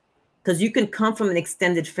time. Because you can come from an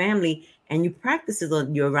extended family and you practice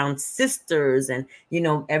it. You're around sisters and,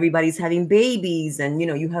 everybody's having babies and,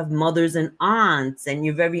 you have mothers and aunts and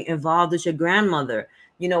you're very involved with your grandmother.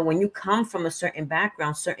 When you come from a certain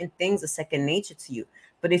background, certain things are second nature to you.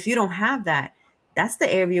 But if you don't have that, that's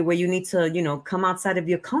the area where you need to, come outside of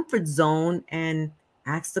your comfort zone and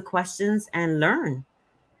ask the questions and learn.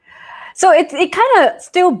 So it kind of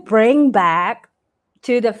still bring back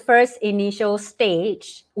to the first initial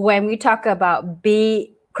stage when we talk about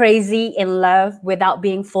be crazy in love without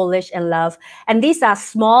being foolish in love. And these are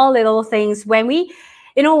small little things when we,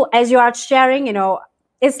 as you are sharing,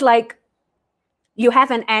 it's like you have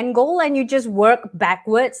an end goal and you just work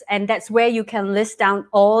backwards, and that's where you can list down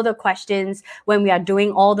all the questions when we are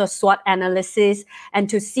doing all the SWOT analysis and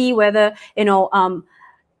to see whether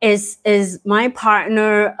is my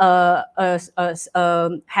partner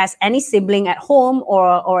has any sibling at home,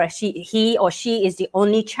 or he or she is the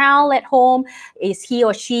only child at home? Is he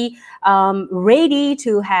or she ready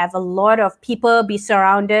to have a lot of people be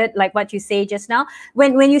surrounded, like what you say just now?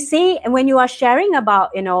 When you are sharing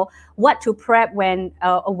about what to prep when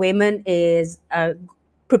a woman is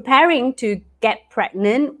preparing to get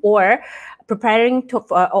pregnant or preparing to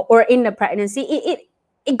or in the pregnancy,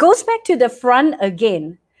 it goes back to the front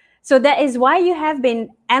again. So that is why you have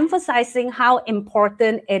been emphasizing how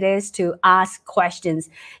important it is to ask questions.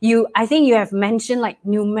 I think you have mentioned like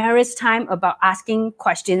numerous time about asking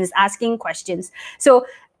questions. So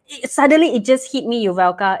suddenly it just hit me,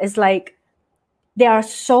 Yuvelca. It's like there are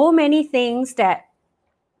so many things that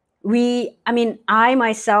I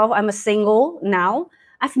myself, I'm a single now.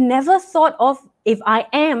 I've never thought of, if I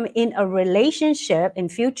am in a relationship in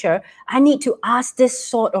future, I need to ask this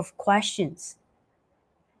sort of questions.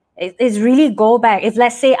 It's really go back. If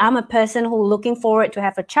let's say I'm a person who looking forward to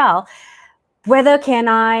have a child, whether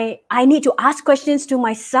I need to ask questions to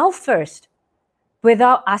myself first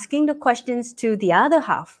without asking the questions to the other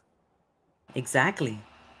half. Exactly.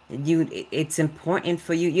 It's important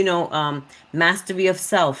for you, mastery of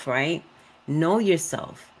self, right? Know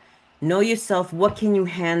yourself. What can you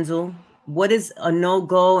handle? What is a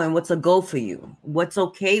no-go and what's a go for you? What's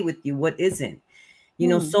okay with you? What isn't?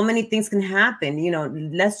 So many things can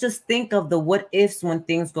happen. Let's just think of the what ifs when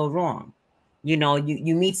things go wrong.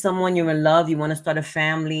 You meet someone, you're in love, you want to start a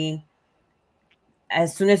family.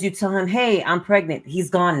 As soon as you tell him, hey, I'm pregnant, he's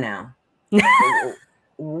gone now.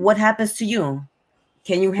 What happens to you?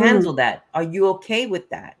 Can you handle that? Are you okay with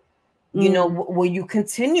that? Will you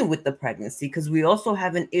continue with the pregnancy? Because we also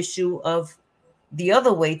have an issue of the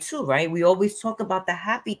other way too, right? We always talk about the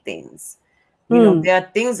happy things. There are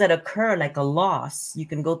things that occur like a loss. You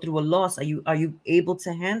can go through a loss. Are you able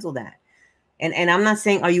to handle that? And I'm not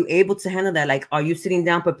saying, are you able to handle that? Like, are you sitting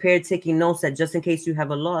down prepared, taking notes that just in case you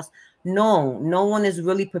have a loss? No one is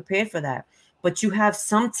really prepared for that. But you have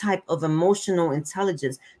some type of emotional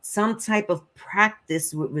intelligence, some type of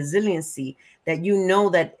practice with resiliency that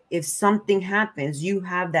that if something happens, you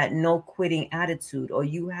have that no quitting attitude, or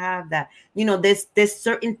you have that, there's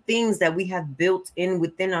certain things that we have built in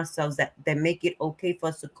within ourselves that make it okay for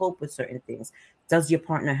us to cope with certain things. Does your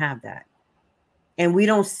partner have that? And we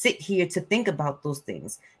don't sit here to think about those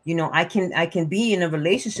things. I can be in a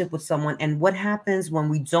relationship with someone, and what happens when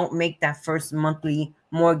we don't make that first monthly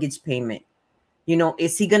mortgage payment?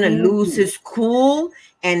 Is he going to lose his cool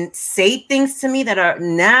and say things to me that are,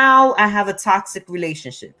 now I have a toxic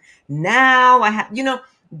relationship? Now I have,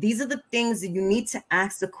 these are the things that you need to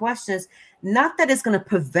ask the questions. Not that it's going to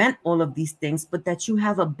prevent all of these things, but that you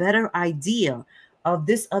have a better idea of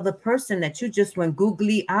this other person that you just went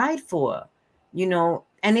googly-eyed for. you know,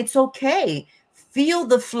 and it's okay. Feel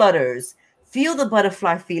the flutters, feel the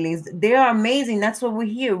butterfly feelings. They are amazing. That's what we're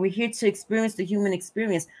here. We're here to experience the human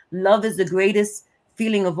experience. Love is the greatest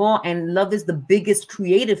feeling of all, and love is the biggest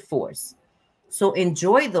creative force. So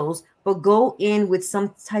enjoy those, but go in with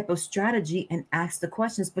some type of strategy and ask the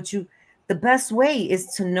questions. But the best way is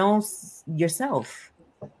to know yourself.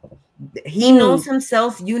 He knows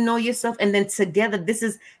himself, you know yourself, and then together, this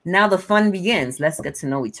is now the fun begins. Let's get to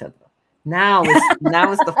know each other. Now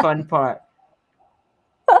is the fun part,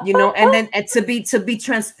 you know. And then to be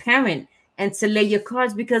transparent and to lay your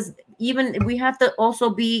cards, because even we have to also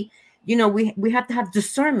be, you know, we have to have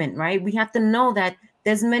discernment, right? We have to know that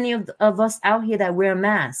there's many of us out here that wear a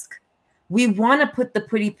mask. We want to put the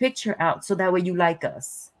pretty picture out so that way you like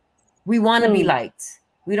us. We want to be liked.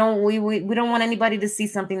 We don't want anybody to see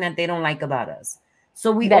something that they don't like about us.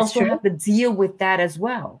 So we also have to deal with that as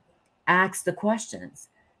well. Ask the questions,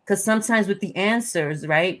 because sometimes with the answers,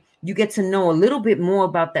 right, you get to know a little bit more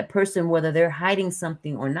about that person, whether they're hiding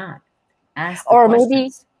something or not. Ask the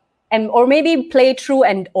questions. Or maybe play true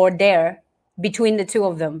or dare between the two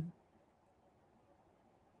of them.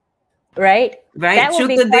 Right?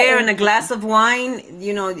 Truth or dare and a glass of wine,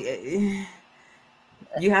 you know, you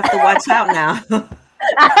have to watch out now.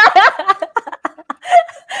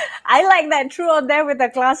 I like that, true or dare with a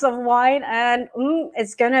glass of wine, and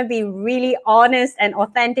it's going to be really honest and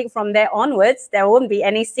authentic from there onwards. There won't be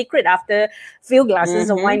any secret after a few glasses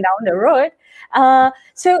of wine down the road.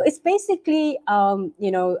 So it's basically,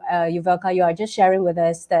 you know, Yuvelca, you are just sharing with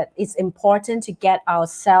us that it's important to get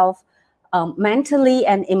ourselves mentally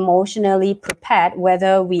and emotionally prepared,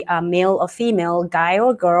 whether we are male or female, guy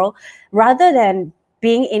or girl, rather than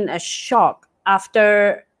being in a shock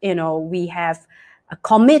after, you know, we have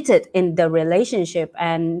committed in the relationship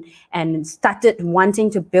and started wanting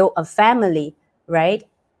to build a family, right?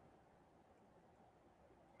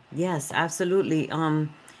 Yes, absolutely.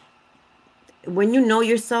 When you know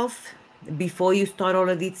yourself before you start all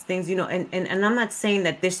of these things, you know, and I'm not saying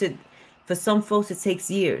that this should, for some folks it takes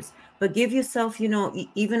years, but give yourself, you know,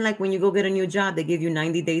 even like when you go get a new job, they give you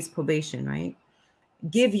 90 days probation, right?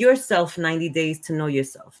 Give yourself 90 days to know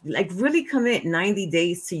yourself. Like really commit 90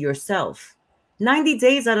 days to yourself. 90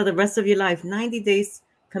 days out of the rest of your life. 90 days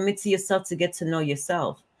commit to yourself to get to know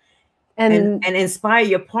yourself. And inspire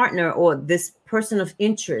your partner or this person of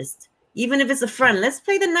interest. Even if it's a friend, let's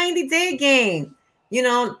play the 90-day game. You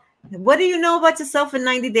know, what do you know about yourself in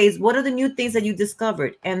 90 days? What are the new things that you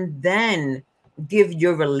discovered? And then give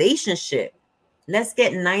your relationship. Let's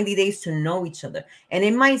get 90 days to know each other. And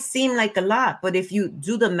it might seem like a lot, but if you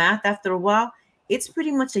do the math after a while, it's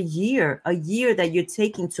pretty much a year that you're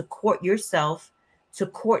taking to court yourself, to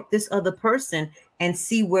court this other person and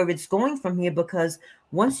see where it's going from here. Because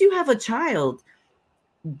once you have a child,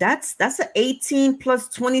 that's an 18 plus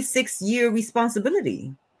 26 year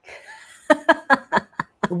responsibility.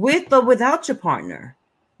 With or without your partner,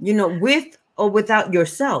 you know, with or without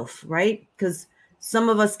yourself, right? Because some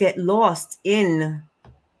of us get lost in,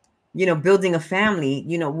 you know, building a family.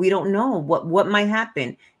 You know, we don't know what might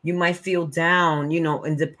happen. You might feel down, you know,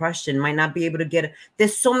 in depression, might not be able to get it.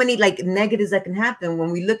 There's so many like negatives that can happen.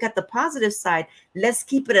 When we look at the positive side, let's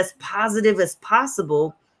keep it as positive as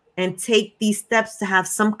possible and take these steps to have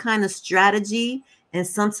some kind of strategy and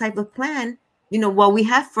some type of plan. You know, while we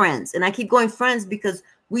have friends, and I keep going friends because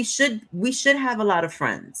we should have a lot of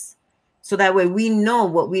friends. So that way we know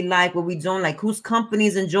what we like, what we don't like, whose company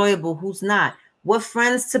is enjoyable, who's not, what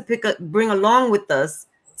friends to bring along with us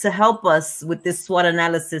to help us with this SWOT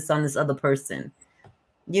analysis on this other person.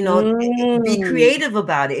 You know, be creative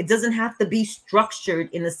about it. It doesn't have to be structured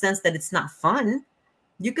in the sense that it's not fun.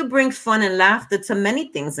 You could bring fun and laughter to many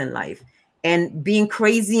things in life. And being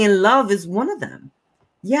crazy in love is one of them.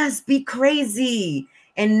 Yes, be crazy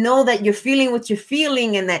and know that you're feeling what you're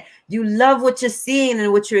feeling and that you love what you're seeing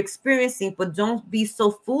and what you're experiencing. But don't be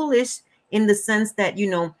so foolish in the sense that, you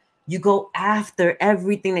know, you go after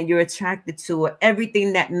everything that you're attracted to or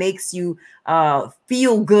everything that makes you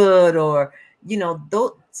feel good, or, you know,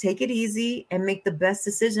 don't take it easy and make the best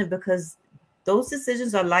decision, because those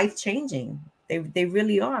decisions are life-changing. They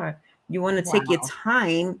really are. You want to take your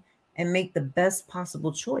time and make the best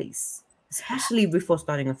possible choice, especially before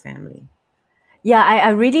starting a family. Yeah, I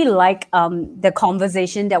really like the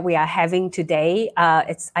conversation that we are having today.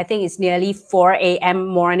 I think it's nearly 4 a.m.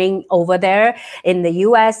 morning over there in the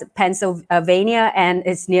U.S., Pennsylvania, and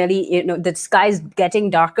it's nearly, you know, the sky is getting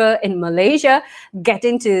darker in Malaysia,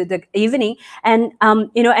 getting to the evening. And,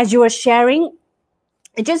 you know, as you were sharing,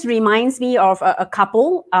 it just reminds me of a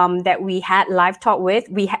couple that we had live talk with.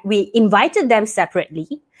 We invited them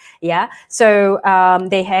separately. Yeah. So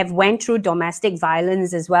they have went through domestic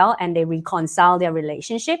violence as well, and they reconciled their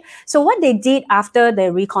relationship. So what they did after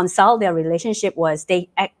they reconciled their relationship was they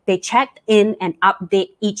checked in and update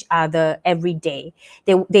each other every day.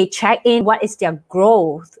 They check in what is their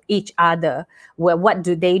growth each other. What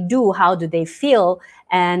do they do? How do they feel?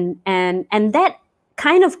 And that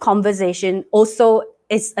kind of conversation also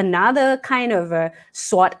is another kind of a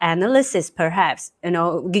SWOT analysis, perhaps.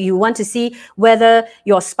 You want to see whether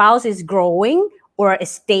your spouse is growing or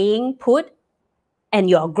is staying put, and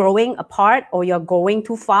you're growing apart or you're growing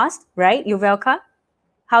too fast, right, Yuvelca?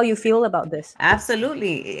 How you feel about this?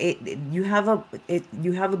 Absolutely. You have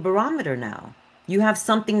a barometer now. You have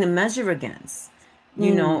something to measure against.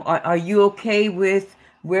 Are you okay with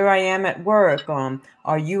where I am at work?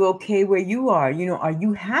 Are you okay where you are? Are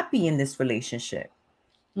you happy in this relationship?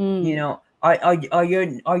 Are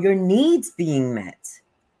your needs being met?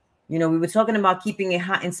 We were talking about keeping it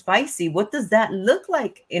hot and spicy. What does that look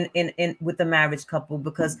like in with the marriage couple?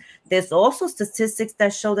 Because there's also statistics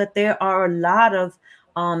that show that there are a lot of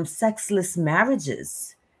sexless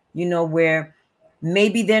marriages, where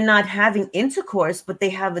maybe they're not having intercourse, but they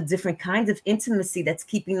have a different kind of intimacy that's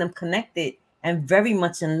keeping them connected and very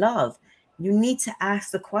much in love. You need to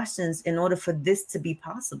ask the questions in order for this to be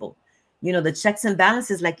possible. The checks and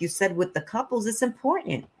balances, like you said, with the couples, it's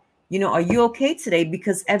important. Are you okay today?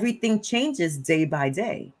 Because everything changes day by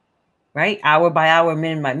day, right? Hour by hour,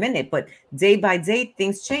 minute by minute, but day by day,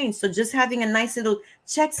 things change. So just having a nice little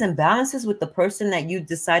checks and balances with the person that you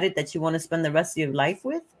decided that you want to spend the rest of your life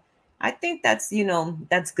with, I think that's,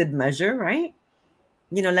 that's good measure, right?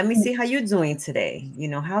 Let me see how you're doing today.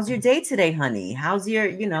 How's your day today, honey? How's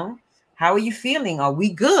your, how are you feeling? Are we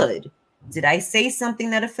good? Did I say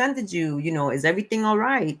something that offended you? Is everything all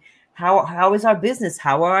right? How is our business?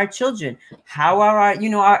 How are our children? How are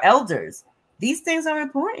our elders? These things are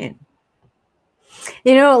important.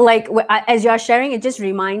 Like as you're sharing, it just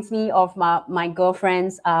reminds me of my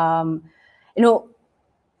girlfriends.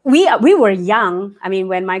 We were young. I mean,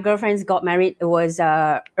 when my girlfriends got married, it was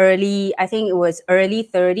early. I think it was early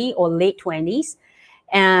 30 or late 20s,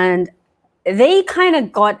 and they kind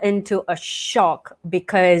of got into a shock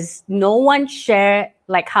because no one shared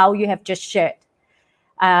like how you have just shared.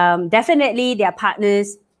 Definitely, their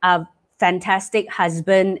partners are fantastic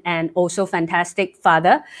husband and also fantastic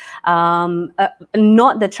father.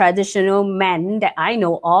 Not the traditional men that I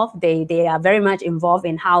know of. They are very much involved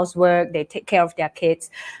in housework. They take care of their kids.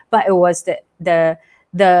 But it was the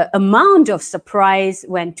amount of surprise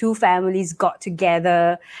when two families got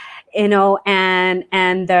together, and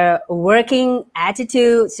the working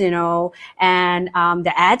attitudes, and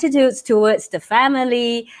the attitudes towards the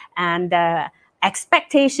family, and the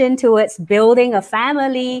expectation towards building a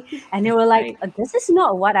family. And they were like, this is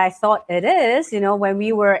not what I thought it is. When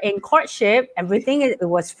we were in courtship, everything, it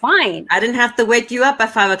was fine. I didn't have to wake you up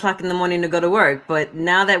at 5 o'clock in the morning to go to work, but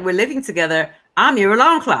now that we're living together, I'm your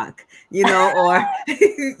alarm clock, or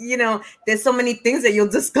there's so many things that you'll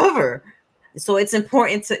discover. So it's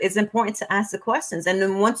important to ask the questions. And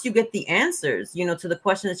then once you get the answers, to the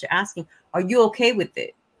question that you're asking, are you okay with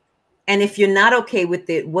it? And if you're not okay with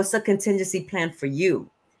it, what's a contingency plan for you?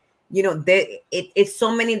 It's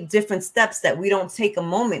so many different steps that we don't take a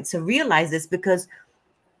moment to realize this, because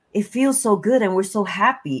it feels so good and we're so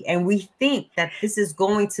happy. And we think that this is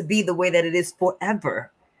going to be the way that it is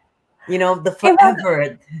forever. The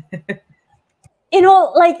forever.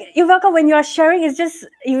 Like Yuvelca, when you're sharing, it's just,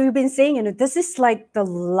 you've been saying, this is like the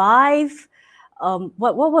live,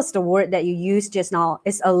 what was the word that you used just now?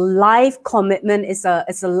 It's a life commitment. It's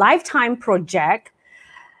a lifetime project.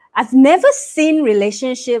 I've never seen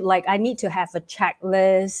relationship like I need to have a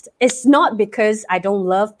checklist. It's not because I don't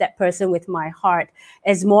love that person with my heart.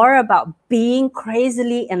 It's more about being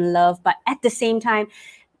crazily in love, but at the same time,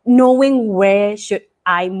 knowing where should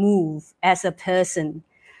I move as a person.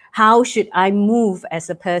 How should I move as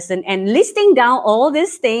a person? And listing down all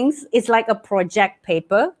these things is like a project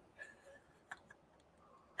paper.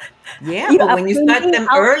 Yeah, but when you start them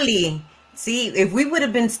early, see, if we would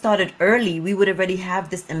have been started early, we would already have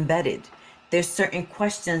this embedded. There's certain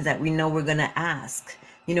questions that we know we're going to ask.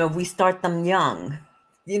 If we start them young,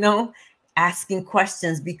 asking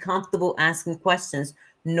questions, be comfortable asking questions,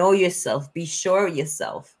 know yourself, be sure of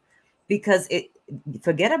yourself, because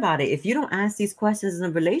forget about it. If you don't ask these questions in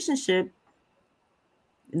a relationship,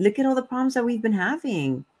 look at all the problems that we've been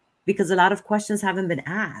having, because a lot of questions haven't been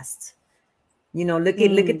asked. Look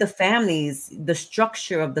at the families, the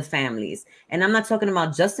structure of the families. And I'm not talking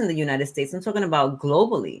about just in the United States. I'm talking about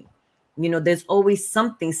globally. You know, there's always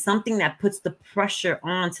something that puts the pressure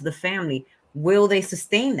on to the family. Will they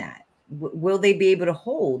sustain that? Will they be able to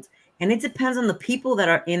hold? And it depends on the people that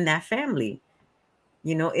are in that family.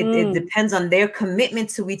 You know, it depends on their commitment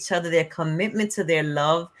to each other, their commitment to their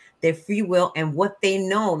love, their free will, and what they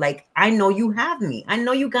know. Like, I know you have me. I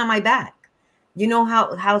know you got my back. You know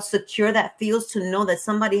how secure that feels to know that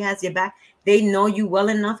somebody has your back. They know you well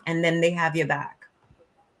enough, and then they have your back.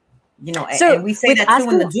 You know, So and we say that too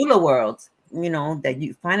in the doula world, you know, that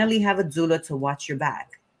you finally have a doula to watch your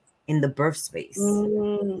back in the birth space.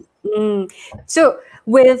 So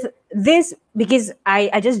with this, because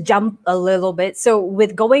I just jumped a little bit. So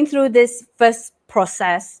with going through this first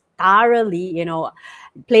process thoroughly, you know,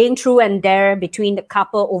 playing true and dare between the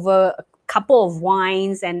couple over a couple of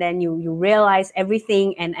wines, and then you realize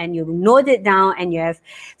everything, and you note it down, and you have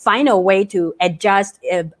find a way to adjust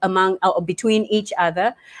among between each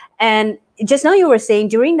other. And just now you were saying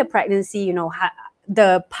during the pregnancy, you know,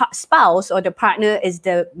 the spouse or the partner is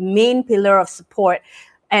the main pillar of support.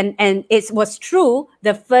 And it was true,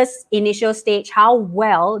 the first initial stage, how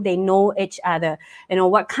well they know each other, you know,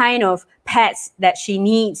 what kind of pets that she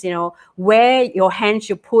needs, you know, where your hand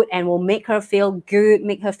should put and will make her feel good,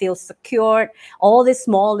 make her feel secure, all these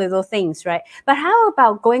small little things, right? But how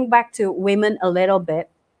about going back to women a little bit?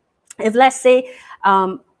 If let's say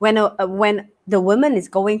when the woman is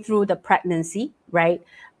going through the pregnancy, right,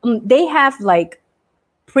 they have like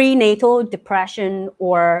prenatal depression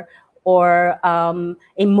or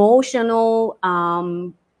emotional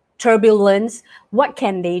turbulence, what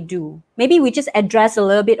can they do? Maybe we just address a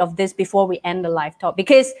little bit of this before we end the live talk,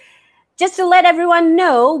 because just to let everyone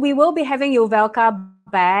know, we will be having Yuvelca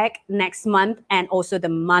back next month and also the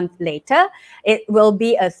month later. It will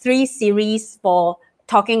be a 3 series for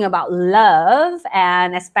talking about love,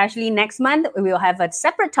 and especially next month we will have a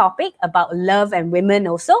separate topic about love and women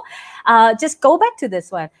also. Just go back to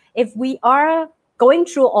this one. If we are going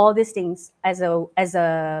through all these things as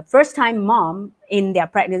a first-time mom in their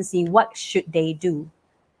pregnancy, what should they do?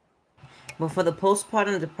 Well, for the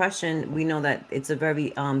postpartum depression, we know that it's a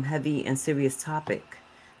very heavy and serious topic.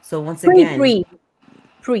 So once again,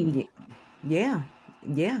 yeah.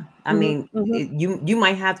 I mean, you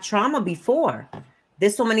might have trauma before.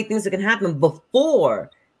 There's so many things that can happen before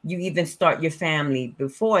you even start your family.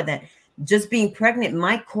 Before that, just being pregnant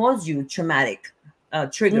might cause you traumatic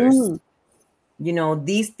triggers. You know,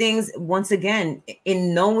 these things, once again,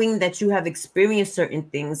 in knowing that you have experienced certain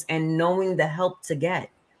things and knowing the help to get,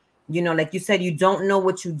 you know, like you said, you don't know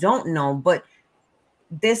what you don't know, but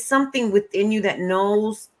there's something within you that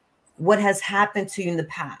knows what has happened to you in the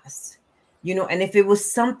past, you know, and if it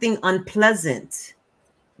was something unpleasant,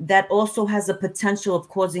 that also has a potential of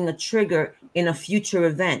causing a trigger in a future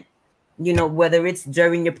event, you know, whether it's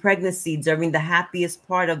during your pregnancy, during the happiest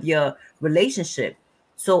part of your relationship.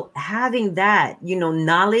 So having that, you know,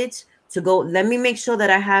 knowledge to go, let me make sure that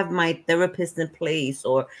I have my therapist in place,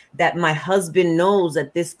 or that my husband knows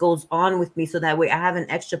that this goes on with me, so that way I have an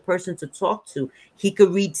extra person to talk to. He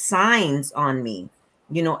could read signs on me,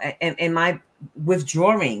 you know, am I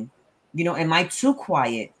withdrawing? You know, am I too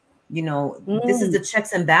quiet? You know, this is the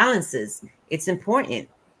checks and balances. It's important,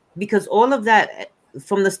 because all of that,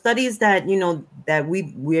 from the studies that, you know, that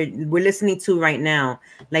we're listening to right now,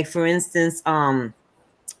 like for instance,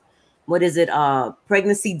 what is it?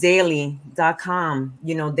 Pregnancydaily.com.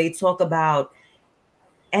 You know, they talk about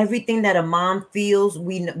everything that a mom feels.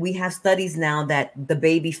 We have studies now that the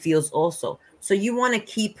baby feels also. So you want to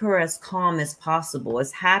keep her as calm as possible,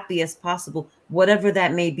 as happy as possible, whatever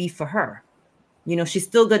that may be for her. You know, she's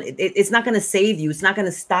still good. It's not going to save you. It's not going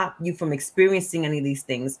to stop you from experiencing any of these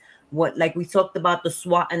things. What, like we talked about the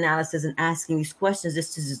SWOT analysis and asking these questions,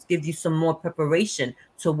 is to just give you some more preparation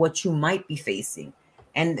to what you might be facing.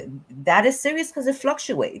 And that is serious because it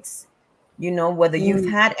fluctuates. You know, whether you've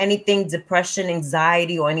had anything, depression,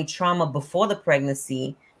 anxiety, or any trauma before the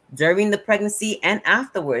pregnancy, during the pregnancy, and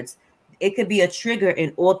afterwards, it could be a trigger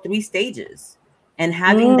in all 3 stages. And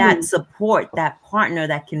having that support, that partner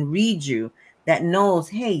that can read you, that knows,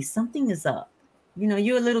 hey, something is up. You know,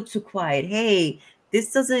 you're a little too quiet. Hey,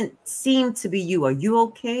 this doesn't seem to be you. Are you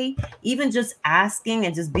okay? Even just asking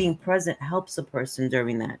and just being present helps a person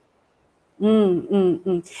during that.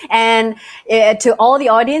 And to all the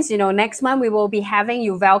audience, you know, next month we will be having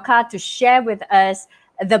Yuvelca to share with us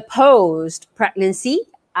the post-pregnancy.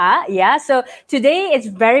 So today it's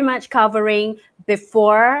very much covering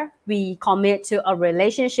before we commit to a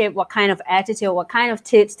relationship, what kind of attitude, what kind of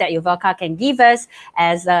tips that Yuvelca can give us,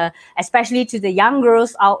 as especially to the young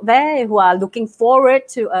girls out there who are looking forward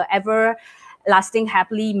to ever lasting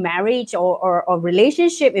happily marriage or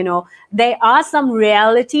relationship, there are some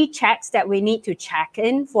reality checks that we need to check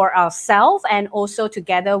in for ourselves and also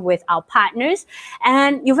together with our partners.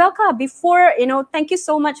 And Yuvelca, before, thank you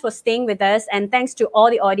so much for staying with us, and thanks to all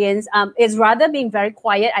the audience. It's rather being very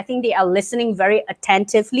quiet. I think they are listening very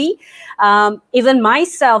attentively. Even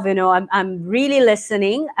myself, I'm really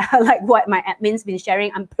listening, like what my admin's been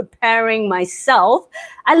sharing. I'm preparing myself.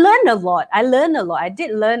 I learned a lot. I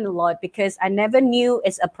did learn a lot because I never knew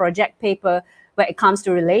it's a project paper when it comes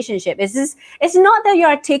to relationship. It's not that you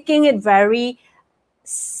are taking it very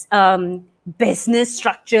business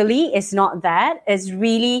structurally. It's not that. It's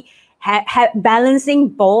really balancing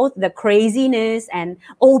both the craziness and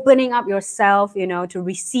opening up yourself, to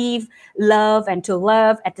receive love and to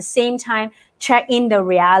love at the same time. Check in the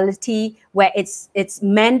reality where it's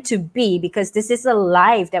meant to be, because this is a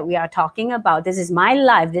life that we are talking about. This is my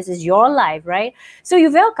life. This is your life, right? So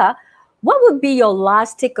Yuvelca, what would be your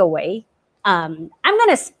last takeaway? I'm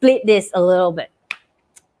gonna split this a little bit.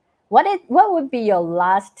 What would be your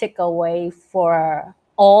last takeaway for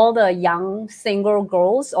all the young single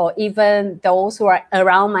girls, or even those who are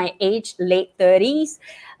around my age, late 30s,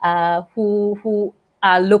 who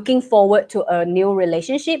are looking forward to a new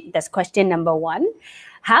relationship? That's question number one.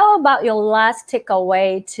 How about your last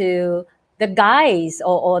takeaway to the guys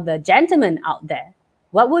or the gentlemen out there?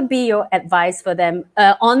 What would be your advice for them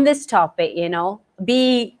on this topic?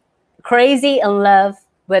 Be crazy in love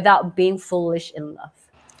without being foolish in love.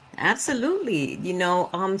 Absolutely.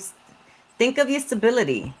 Think of your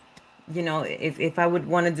stability. If I would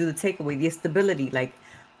want to do the takeaway, your stability, like,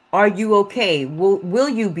 are you okay? Will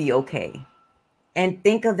you be okay? And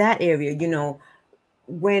think of that area,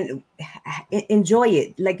 when enjoy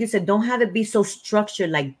it. Like you said, don't have it be so structured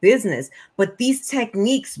like business, but these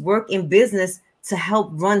techniques work in business to help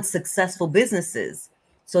run successful businesses.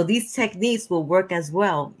 So these techniques will work as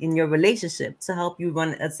well in your relationship to help you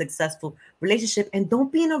run a successful relationship. And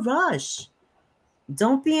don't be in a rush.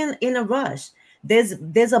 Don't be in a rush.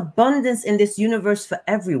 There's abundance in this universe for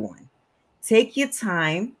everyone. Take your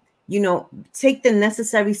time, take the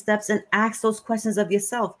necessary steps and ask those questions of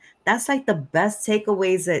yourself. That's like the best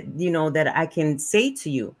takeaways that I can say to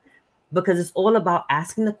you, because it's all about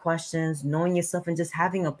asking the questions, knowing yourself, and just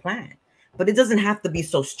having a plan. But it doesn't have to be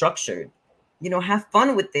so structured. Have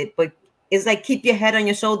fun with it, but it's like keep your head on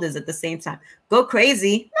your shoulders at the same time. Go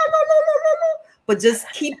crazy, no, but just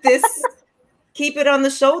keep it on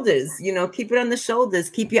the shoulders. Keep it on the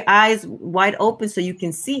shoulders. Keep your eyes wide open so you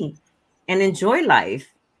can see and enjoy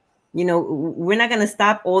life. We're not going to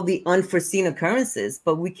stop all the unforeseen occurrences,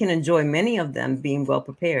 but we can enjoy many of them being well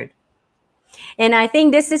prepared. And I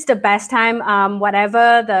think this is the best time,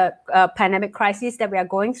 whatever the pandemic crisis that we are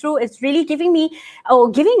going through, it's really giving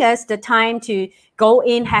us the time to go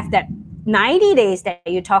in, have that 90 days that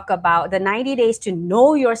you talk about, the 90 days to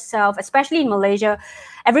know yourself, especially in Malaysia.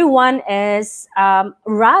 Everyone is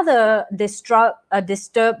rather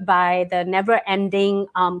disturbed by the never-ending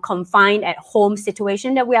confined at home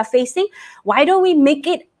situation that we are facing. Why don't we make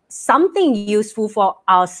it something useful for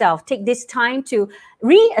ourselves? Take this time to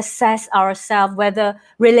reassess ourselves, whether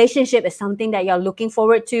relationship is something that you're looking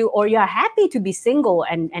forward to, or you're happy to be single,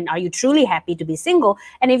 and are you truly happy to be single?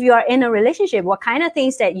 And if you are in a relationship, what kind of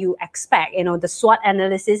things that you expect? The SWOT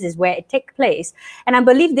analysis is where it takes place. And I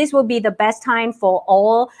believe this will be the best time for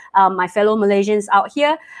all my fellow Malaysians out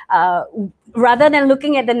here. Rather than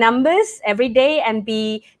looking at the numbers every day and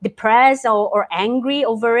be depressed or angry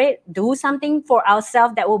over it, do something for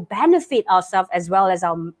ourselves that will benefit ourselves as well as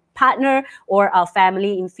our partner or our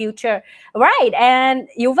family in future. Right. And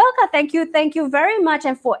Yuvelca, thank you very much.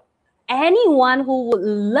 And for anyone who would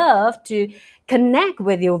love to connect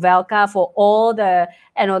with Yuvelca for all the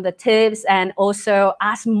the tips, and also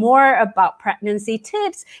ask more about pregnancy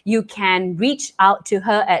tips, you can reach out to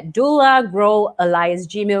her at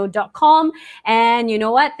doulagrowalliancegmail.com. And you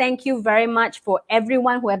know what? Thank you very much for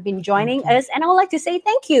everyone who have been joining us. And I would like to say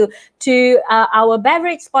thank you to our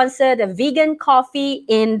beverage sponsor, the vegan coffee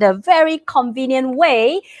in the very convenient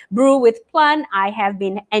way, brew with plant. I have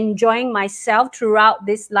been enjoying myself throughout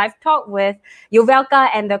this live talk with Yuvelca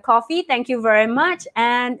and the coffee. Thank you very much.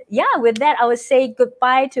 And yeah, with that, I would say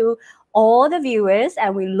goodbye to all the viewers,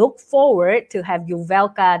 and we look forward to have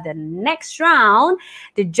Yuvelca the next round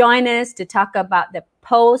to join us to talk about the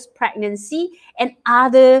post-pregnancy and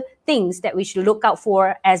other things that we should look out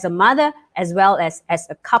for as a mother as well as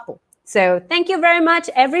a couple. So thank you very much,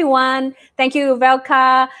 everyone. Thank you,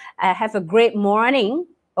 Yuvelca. Have a great morning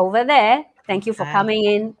over there. Thank you for coming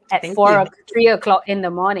in at 3 o'clock in the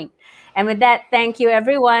morning. And with that, thank you,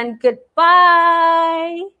 everyone.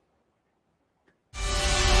 Goodbye.